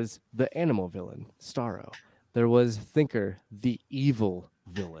 There was the animal villain, Starro. There was Thinker, the evil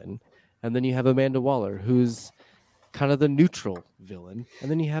villain. And then you have Amanda Waller, who's kind of the neutral villain.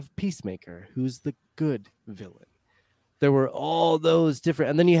 And then you have Peacemaker, who's the good villain. There were all those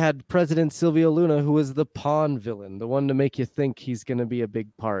different. And then you had President Silvio Luna, who was the pawn villain, the one to make you think he's going to be a big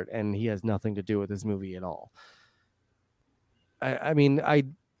part, and he has nothing to do with this movie at all.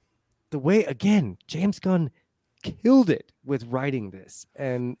 The way, again, James Gunn killed it with writing this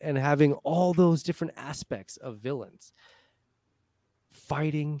and having all those different aspects of villains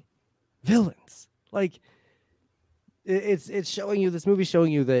fighting villains. Like, it's showing you, this movie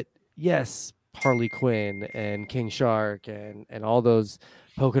showing you that, yes, Harley Quinn and King Shark and all those,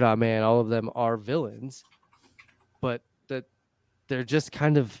 Polka Dot Man, all of them are villains, but that they're just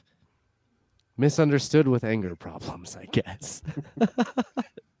kind of misunderstood with anger problems, I guess.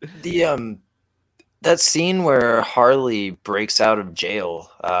 That scene where Harley breaks out of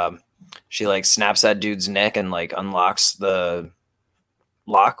jail, she like snaps that dude's neck and like unlocks the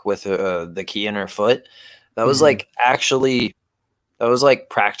lock with the key in her foot. That was like that was like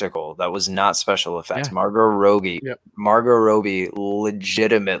practical. That was not special effects. Yeah. Margot Robbie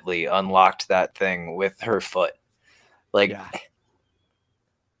legitimately unlocked that thing with her foot. Like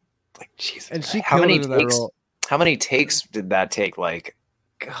Jesus. And she how many killed it in that takes? role. How many takes did that take? Like,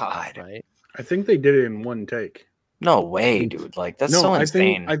 God. Right. I think they did it in one take. No way, dude. Like, that's so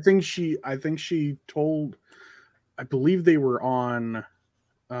insane. I think she told, I believe they were on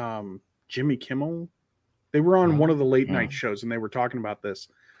Jimmy Kimmel. They were on one of the late night shows, and they were talking about this.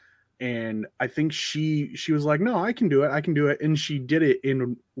 And I think she was like, "No, I can do it. And she did it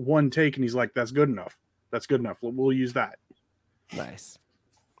in one take, and he's like, "That's good enough. We'll use that." Nice.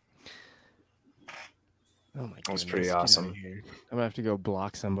 Oh my god. That was pretty awesome. I'm gonna have to go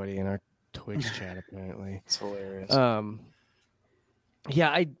block somebody in our Twitch chat, apparently. It's hilarious. Yeah,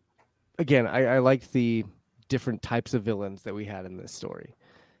 I liked the different types of villains that we had in this story.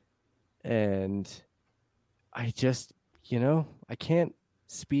 And I just, I can't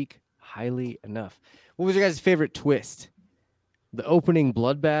speak highly enough. What was your guys' favorite twist? The opening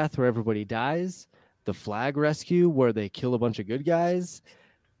bloodbath where everybody dies, the Flag Rescue, where they kill a bunch of good guys,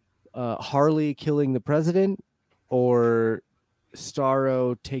 Harley killing the president, or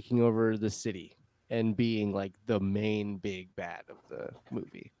Starro taking over the city and being like the main big bad of the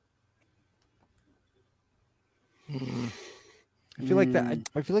movie. I feel like that.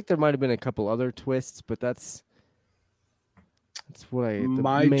 I feel like there might have been a couple other twists, but that's what the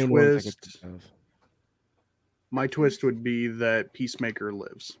My main ones I could twist. think of. My twist would be that Peacemaker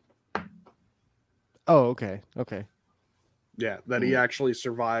lives. Oh, okay. Yeah, that he actually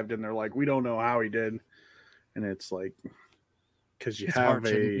survived, and they're like, we don't know how he did, and it's like, because His heart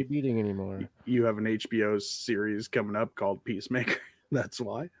shouldn't be beating anymore. you have an HBO series coming up called Peacemaker. That's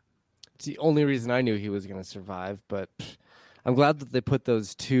why. It's the only reason I knew he was going to survive, but I'm glad that they put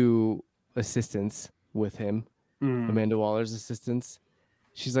those two assistants with him, Amanda Waller's assistants.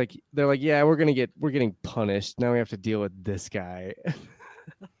 They're like, yeah, we're getting punished. Now we have to deal with this guy.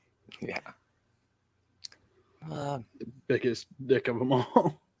 Yeah. Biggest dick of them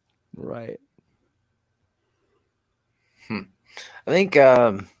all. Right. I think,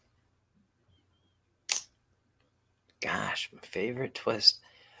 gosh, my favorite twist.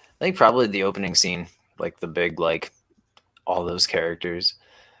 I think probably the opening scene, like the big, like all those characters.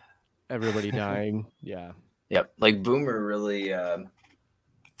 Everybody dying. Yeah. Yep. Like Boomer really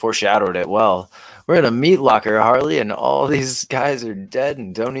foreshadowed it well. We're in a meat locker, Harley, and all these guys are dead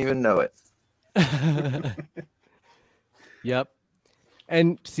and don't even know it. Yep.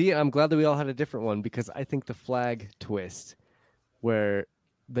 And see, I'm glad that we all had a different one, because I think the Flag twist, where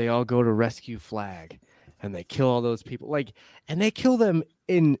they all go to rescue Flag and they kill all those people, and they kill them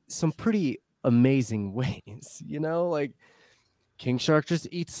in some pretty amazing ways, like King Shark just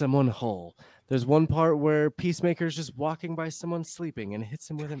eats someone whole. There's one part where Peacemaker's just walking by someone sleeping and hits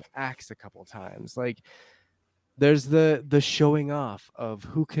him with an axe a couple times. There's the showing off of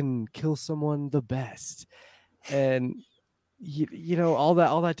who can kill someone the best, and all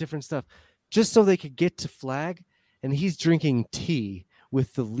that different stuff, just so they could get to Flag, and he's drinking tea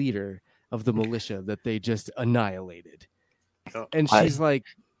with the leader of the militia that they just annihilated. And she's like,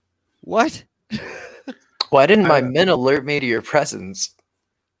 what? Why didn't my men alert me to your presence?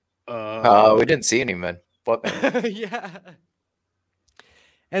 We didn't see any men. What men? Yeah.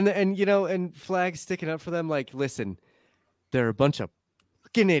 And Flag sticking up for them, like, listen, they're a bunch of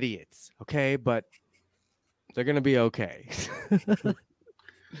fucking idiots, okay? But they're gonna be okay.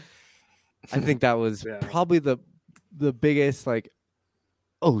 I think that was probably the biggest, like,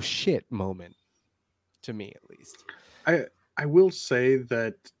 oh shit moment to me, at least. I will say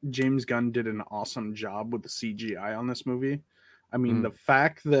that James Gunn did an awesome job with the CGI on this movie. I mean, the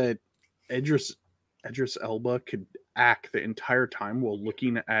fact that Idris Elba could act the entire time while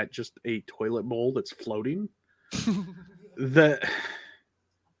looking at just a toilet bowl that's floating,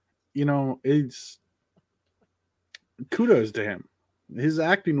 it's kudos to him. His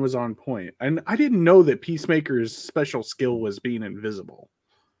acting was on point. And I didn't know that Peacemaker's special skill was being invisible.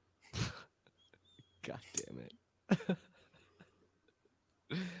 God damn it.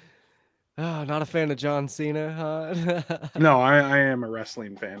 Oh, not a fan of John Cena, huh? No, I am a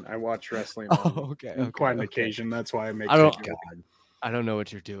wrestling fan. I watch wrestling on quite an occasion. That's why I make I don't know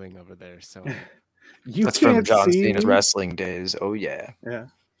what you're doing over there, so that's from John Cena's wrestling days. Oh yeah. Yeah.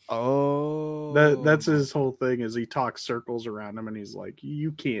 Oh, that's his whole thing, is he talks circles around him and he's like,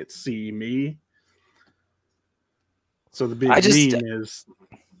 you can't see me. So the big meme is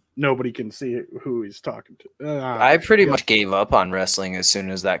nobody can see who he's talking to. I pretty much gave up on wrestling as soon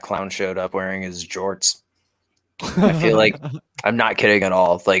as that clown showed up wearing his jorts. I feel like I'm not kidding at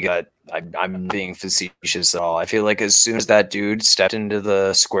all. Like I'm being facetious at all. I feel like as soon as that dude stepped into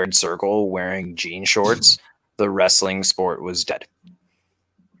the squared circle wearing jean shorts, the wrestling sport was dead.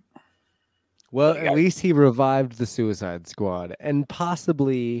 Well, at least he revived the Suicide Squad and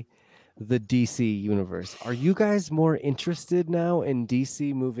possibly the DC universe. Are you guys more interested now in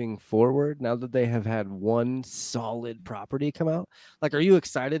DC moving forward now that they have had one solid property come out? Like, are you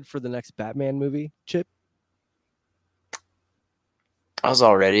excited for the next Batman movie, Chip? I was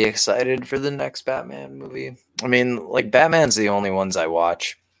already excited for the next Batman movie. I mean, like, Batman's the only ones I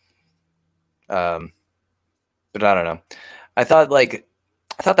watch. But I don't know. I thought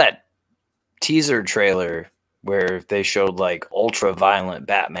that teaser trailer where they showed like ultra violent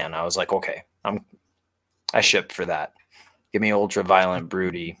Batman, I was like, okay, I ship for that. Give me ultra violent,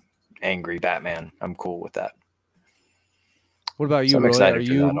 broody, angry Batman. I'm cool with that. What about you? So I'm Roy? excited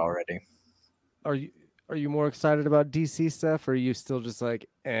for that already. Are you more excited about DC stuff, or are you still just like,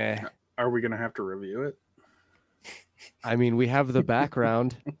 eh? Are we gonna have to review it? I mean, we have the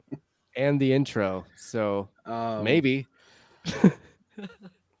background and the intro, so maybe.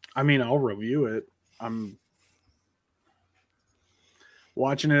 I mean, I'll review it. I'm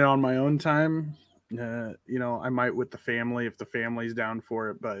watching it on my own time. I might with the family if the family's down for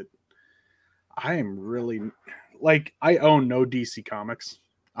it, but I am really like, I own no DC comics.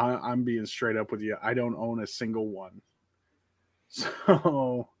 I'm being straight up with you. I don't own a single one.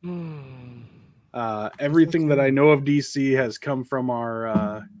 So everything that I know of DC has come from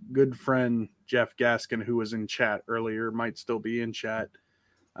our good friend Jeff Gaskin, who was in chat earlier, might still be in chat.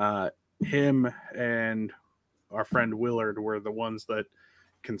 Him and our friend Willard were the ones that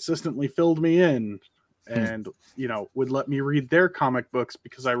consistently filled me in and, would let me read their comic books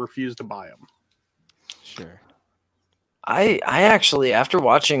because I refused to buy them. Sure. I actually, after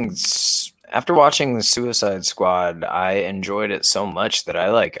watching the Suicide Squad, I enjoyed it so much that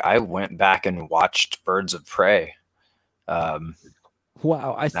I went back and watched Birds of Prey.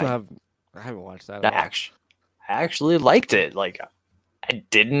 Wow, I haven't watched that. I actually liked it. Like, I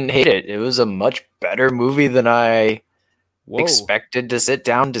didn't hate it. It was a much better movie than I expected to sit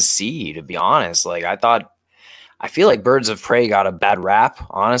down to see, to be honest. Like, I feel like Birds of Prey got a bad rap,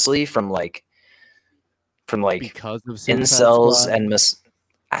 honestly, from because of Suicide incels Squad? and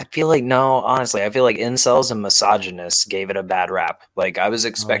I feel like incels and misogynists gave it a bad rap. Like, I was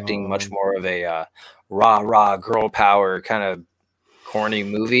expecting much more of a rah girl power kind of corny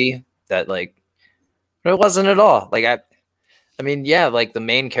movie that, like, it wasn't at all. Like, I mean, yeah, like the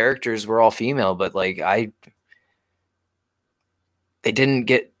main characters were all female, but like they didn't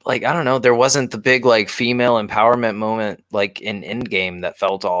get, like, I don't know, there wasn't the big like female empowerment moment like in Endgame that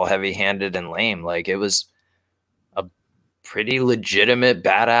felt all heavy-handed and lame. Like, it was a pretty legitimate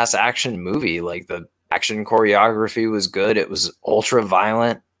badass action movie. Like, the action choreography was good. It was ultra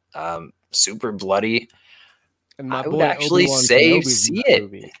violent, super bloody. And I would actually say see it.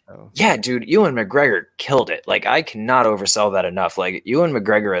 Movie, so. Yeah, dude, Ewan McGregor killed it. Like, I cannot oversell that enough. Like, Ewan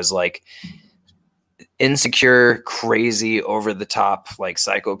McGregor is like insecure, crazy, over the top, like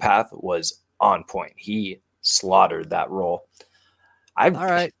psychopath was on point. He slaughtered that role. All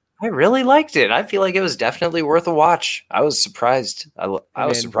right. I really liked it. I feel like it was definitely worth a watch. I was surprised. I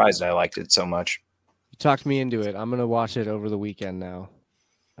was surprised I liked it so much. You talked me into it. I'm gonna watch it over the weekend now,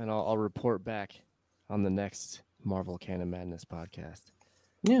 and I'll report back on the next Marvel Canon Madness podcast.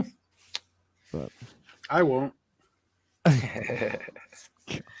 Yeah, but I won't. The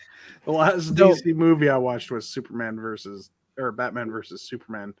last DC movie I watched was Batman versus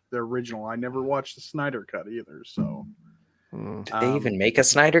Superman, the original. I never watched the Snyder cut either. So, did they even make a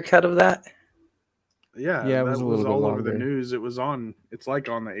Snyder cut of that? Yeah, it was all over the news. It was on. It's like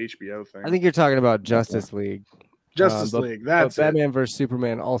on the HBO thing. I think you're talking about Justice League. League. That's but Batman vs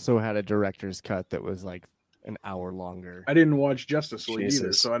Superman also had a director's cut that was like an hour longer. I didn't watch Justice League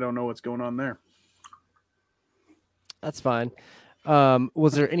either, so I don't know what's going on there. That's fine.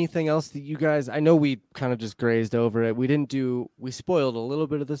 Was there anything else that you guys? I know we kind of just grazed over it. We spoiled a little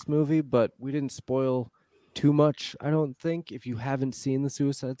bit of this movie, but we didn't spoil too much. I don't think. If you haven't seen the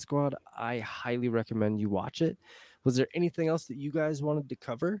Suicide Squad, I highly recommend you watch it. Was there anything else that you guys wanted to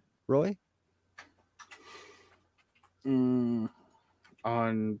cover, Roy? On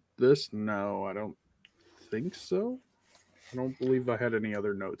this, no, I don't think so. I don't believe I had any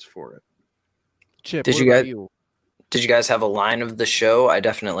other notes for it. Chip, did you guys have a line of the show? I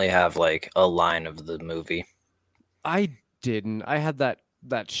definitely have like a line of the movie. I didn't. I had that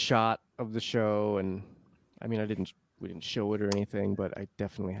shot of the show, and I mean, we didn't show it or anything, but I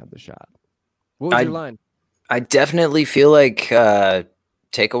definitely had the shot. What was your line? I definitely feel like Taika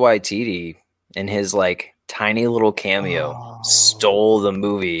Waititi in his like tiny little cameo stole the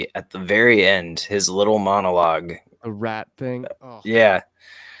movie at the very end. His little monologue, the rat thing. Yeah.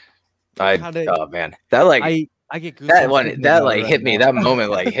 Oh man, that like I get goosebumps. That one that like hit me. That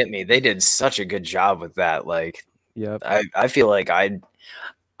moment like hit me. They did such a good job with that. Like, yep. I feel like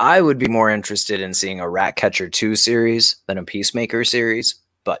I would be more interested in seeing a Ratcatcher 2 series than a Peacemaker series,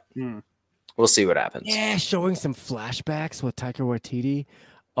 but we'll see what happens. Yeah, showing some flashbacks with Taika Waititi.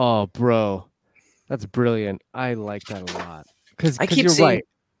 Oh, bro, that's brilliant. I like that a lot. Because you're right.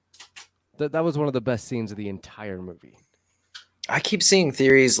 That was one of the best scenes of the entire movie. I keep seeing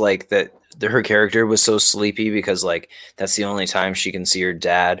theories like that her character was so sleepy because like that's the only time she can see her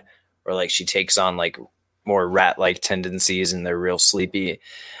dad, or like she takes on like more rat-like tendencies and they're real sleepy.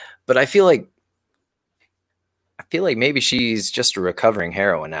 But I feel like maybe she's just a recovering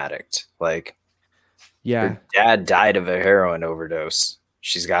heroin addict. Like, yeah, her dad died of a heroin overdose.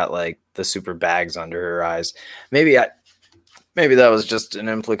 She's got like the super bags under her eyes. Maybe that was just an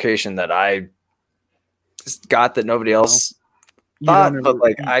implication that I just got that nobody else thought, but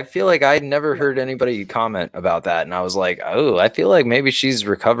like I feel like I'd never heard anybody comment about that, and I was like, oh, I feel like maybe she's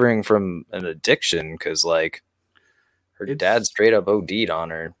recovering from an addiction because like her dad straight up OD'd on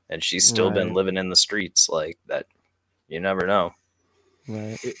her, and she's still been living in the streets like that. You never know.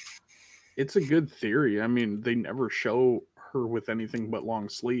 Right. It's a good theory. I mean, they never show her with anything but long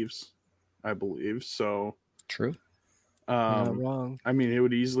sleeves, I believe. So true. Not wrong. I mean, it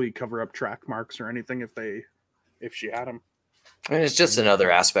would easily cover up track marks or anything if she had them. I mean, it's just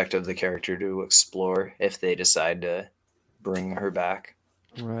another aspect of the character to explore if they decide to bring her back.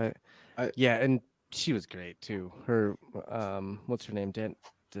 Right. Yeah, and she was great too. Her, what's her name?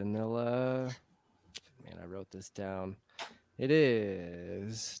 Daniela. Man, I wrote this down. It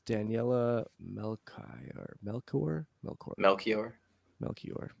is Daniela Melchior.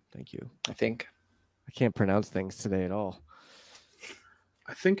 Thank you. I think. I can't pronounce things today at all.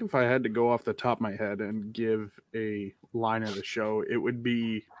 I think if I had to go off the top of my head and give a line of the show, it would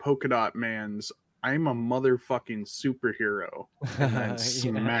be Polka Dot Man's "I'm a motherfucking superhero" and then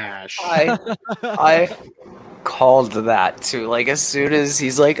smash. I called that too. Like as soon as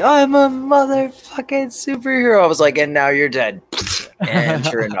he's like, "I'm a motherfucking superhero," I was like, "And now you're dead." And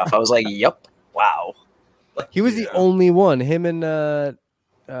sure enough, I was like, "Yep, wow." He was the only one. Him and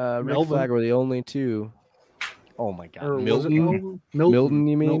Rick Flag were the only two. Oh my God, Milton, you mean?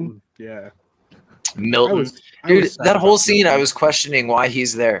 Milton. Yeah, Milton. Dude, that whole scene, I was questioning why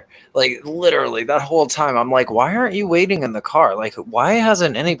he's there. Like, literally, that whole time, I'm like, why aren't you waiting in the car? Like, why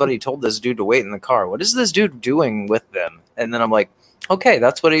hasn't anybody told this dude to wait in the car? What is this dude doing with them? And then I'm like, okay,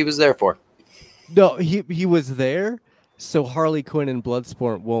 that's what he was there for. No, he was there so Harley Quinn and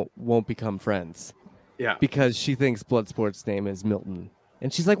Bloodsport won't become friends. Yeah. Because she thinks Bloodsport's name is Milton.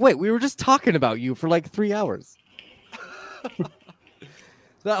 And she's like, wait, we were just talking about you for like 3 hours.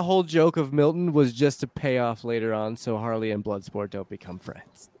 That whole joke of Milton was just to pay off later on so Harley and Bloodsport don't become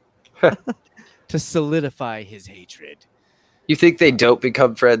friends. To solidify his hatred. You think they don't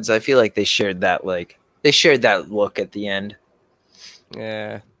become friends? I feel like they shared that look at the end.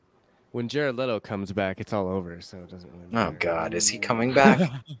 Yeah. When Jared Leto comes back, it's all over, so it doesn't really matter. Oh God, is he coming back?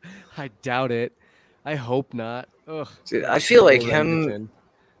 I doubt it. I hope not. Ugh. Dude, I feel like him.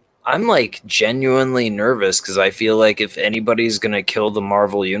 I'm like genuinely nervous because I feel like if anybody's gonna kill the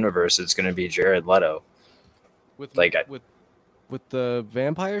Marvel universe, it's gonna be Jared Leto. With the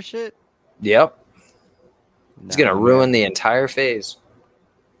vampire shit? Yep. He's gonna ruin the entire phase.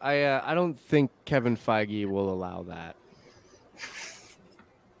 I don't think Kevin Feige will allow that.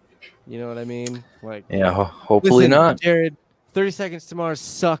 You know what I mean? Like, yeah, hopefully not. Jared, 30 Seconds to Mars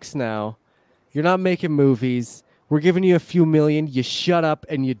sucks now. You're not making movies. We're giving you a few million. You shut up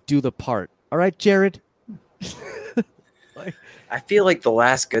and you do the part. All right, Jared? I feel like the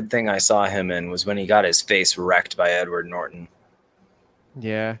last good thing I saw him in was when he got his face wrecked by Edward Norton.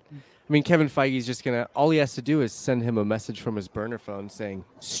 Yeah. I mean, Kevin Feige's just going to... All he has to do is send him a message from his burner phone saying,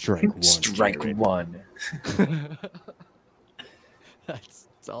 strike one. Strike Jared. one. That's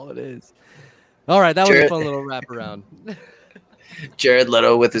all it is. All right, that was a fun little wraparound. Jared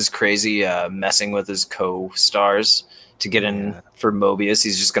Leto with his crazy messing with his co-stars to get in for Mobius.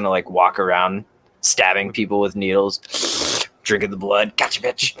 He's just going to like walk around stabbing people with needles, drinking the blood. Gotcha,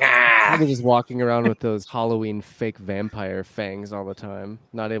 bitch. Ah. He's just walking around with those Halloween fake vampire fangs all the time,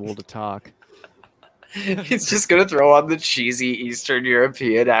 not able to talk. He's just going to throw on the cheesy Eastern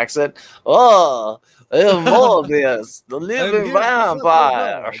European accent. Oh, Mobius, the living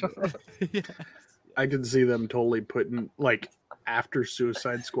vampire. Yeah. I can see them totally putting, like, after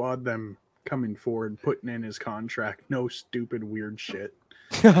Suicide Squad, them coming forward, putting in his contract, no stupid weird shit.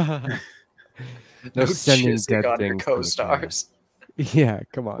 No sending dead on your things co-stars. Yeah,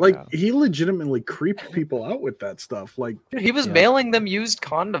 come on. Like, now. he legitimately creeped people out with that stuff. Like, dude, he was mailing them used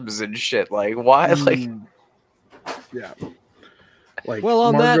condoms and shit. Like, why? Like, yeah. Like, well,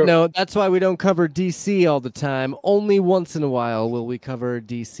 on that note, that's why we don't cover DC all the time. Only once in a while will we cover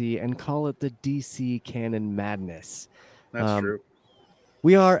DC and call it the DC Canon Madness. That's true.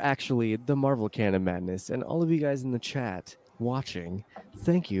 We are actually the Marvel Canon Madness, and all of you guys in the chat watching,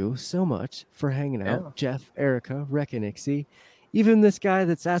 thank you so much for hanging out. Yeah. Jeff, Erica, Rek, and Ixie. Even this guy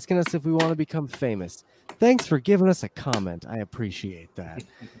that's asking us if we want to become famous. Thanks for giving us a comment. I appreciate that.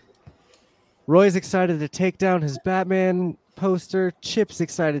 Roy's excited to take down his Batman poster. Chip's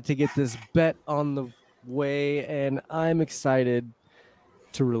excited to get this bet on the way, and I'm excited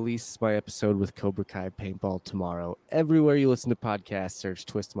to release my episode with Cobra Kai Paintball tomorrow. Everywhere you listen to podcasts, search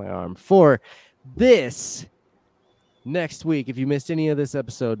Twist My Arm for this. Next week, if you missed any of this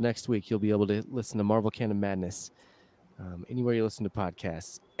episode, next week you'll be able to listen to Marvel Canon Madness anywhere you listen to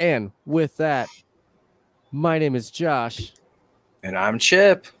podcasts. And with that, my name is Josh. And I'm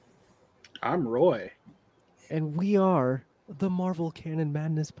Chip. I'm Roy. And we are the Marvel Canon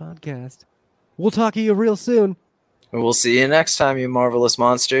Madness Podcast. We'll talk to you real soon. And we'll see you next time, you marvelous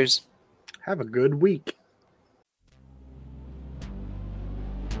monsters. Have a good week.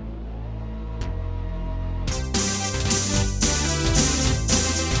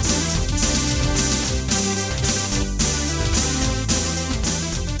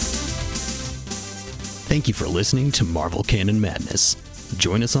 Thank you for listening to Marvel Canon Madness.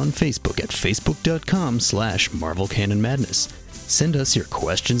 Join us on Facebook at facebook.com/Marvel Canon Madness. Send us your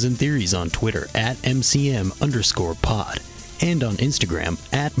questions and theories on Twitter at MCM_pod and on Instagram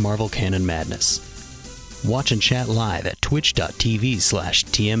at Marvel Canon Madness. Watch and chat live at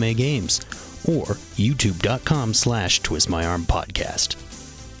twitch.tv/TMA Games or youtube.com/TwistMyArmPodcast.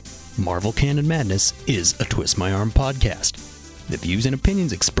 Marvel Canon Madness is a Twist My Arm podcast. The views and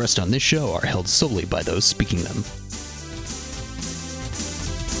opinions expressed on this show are held solely by those speaking them.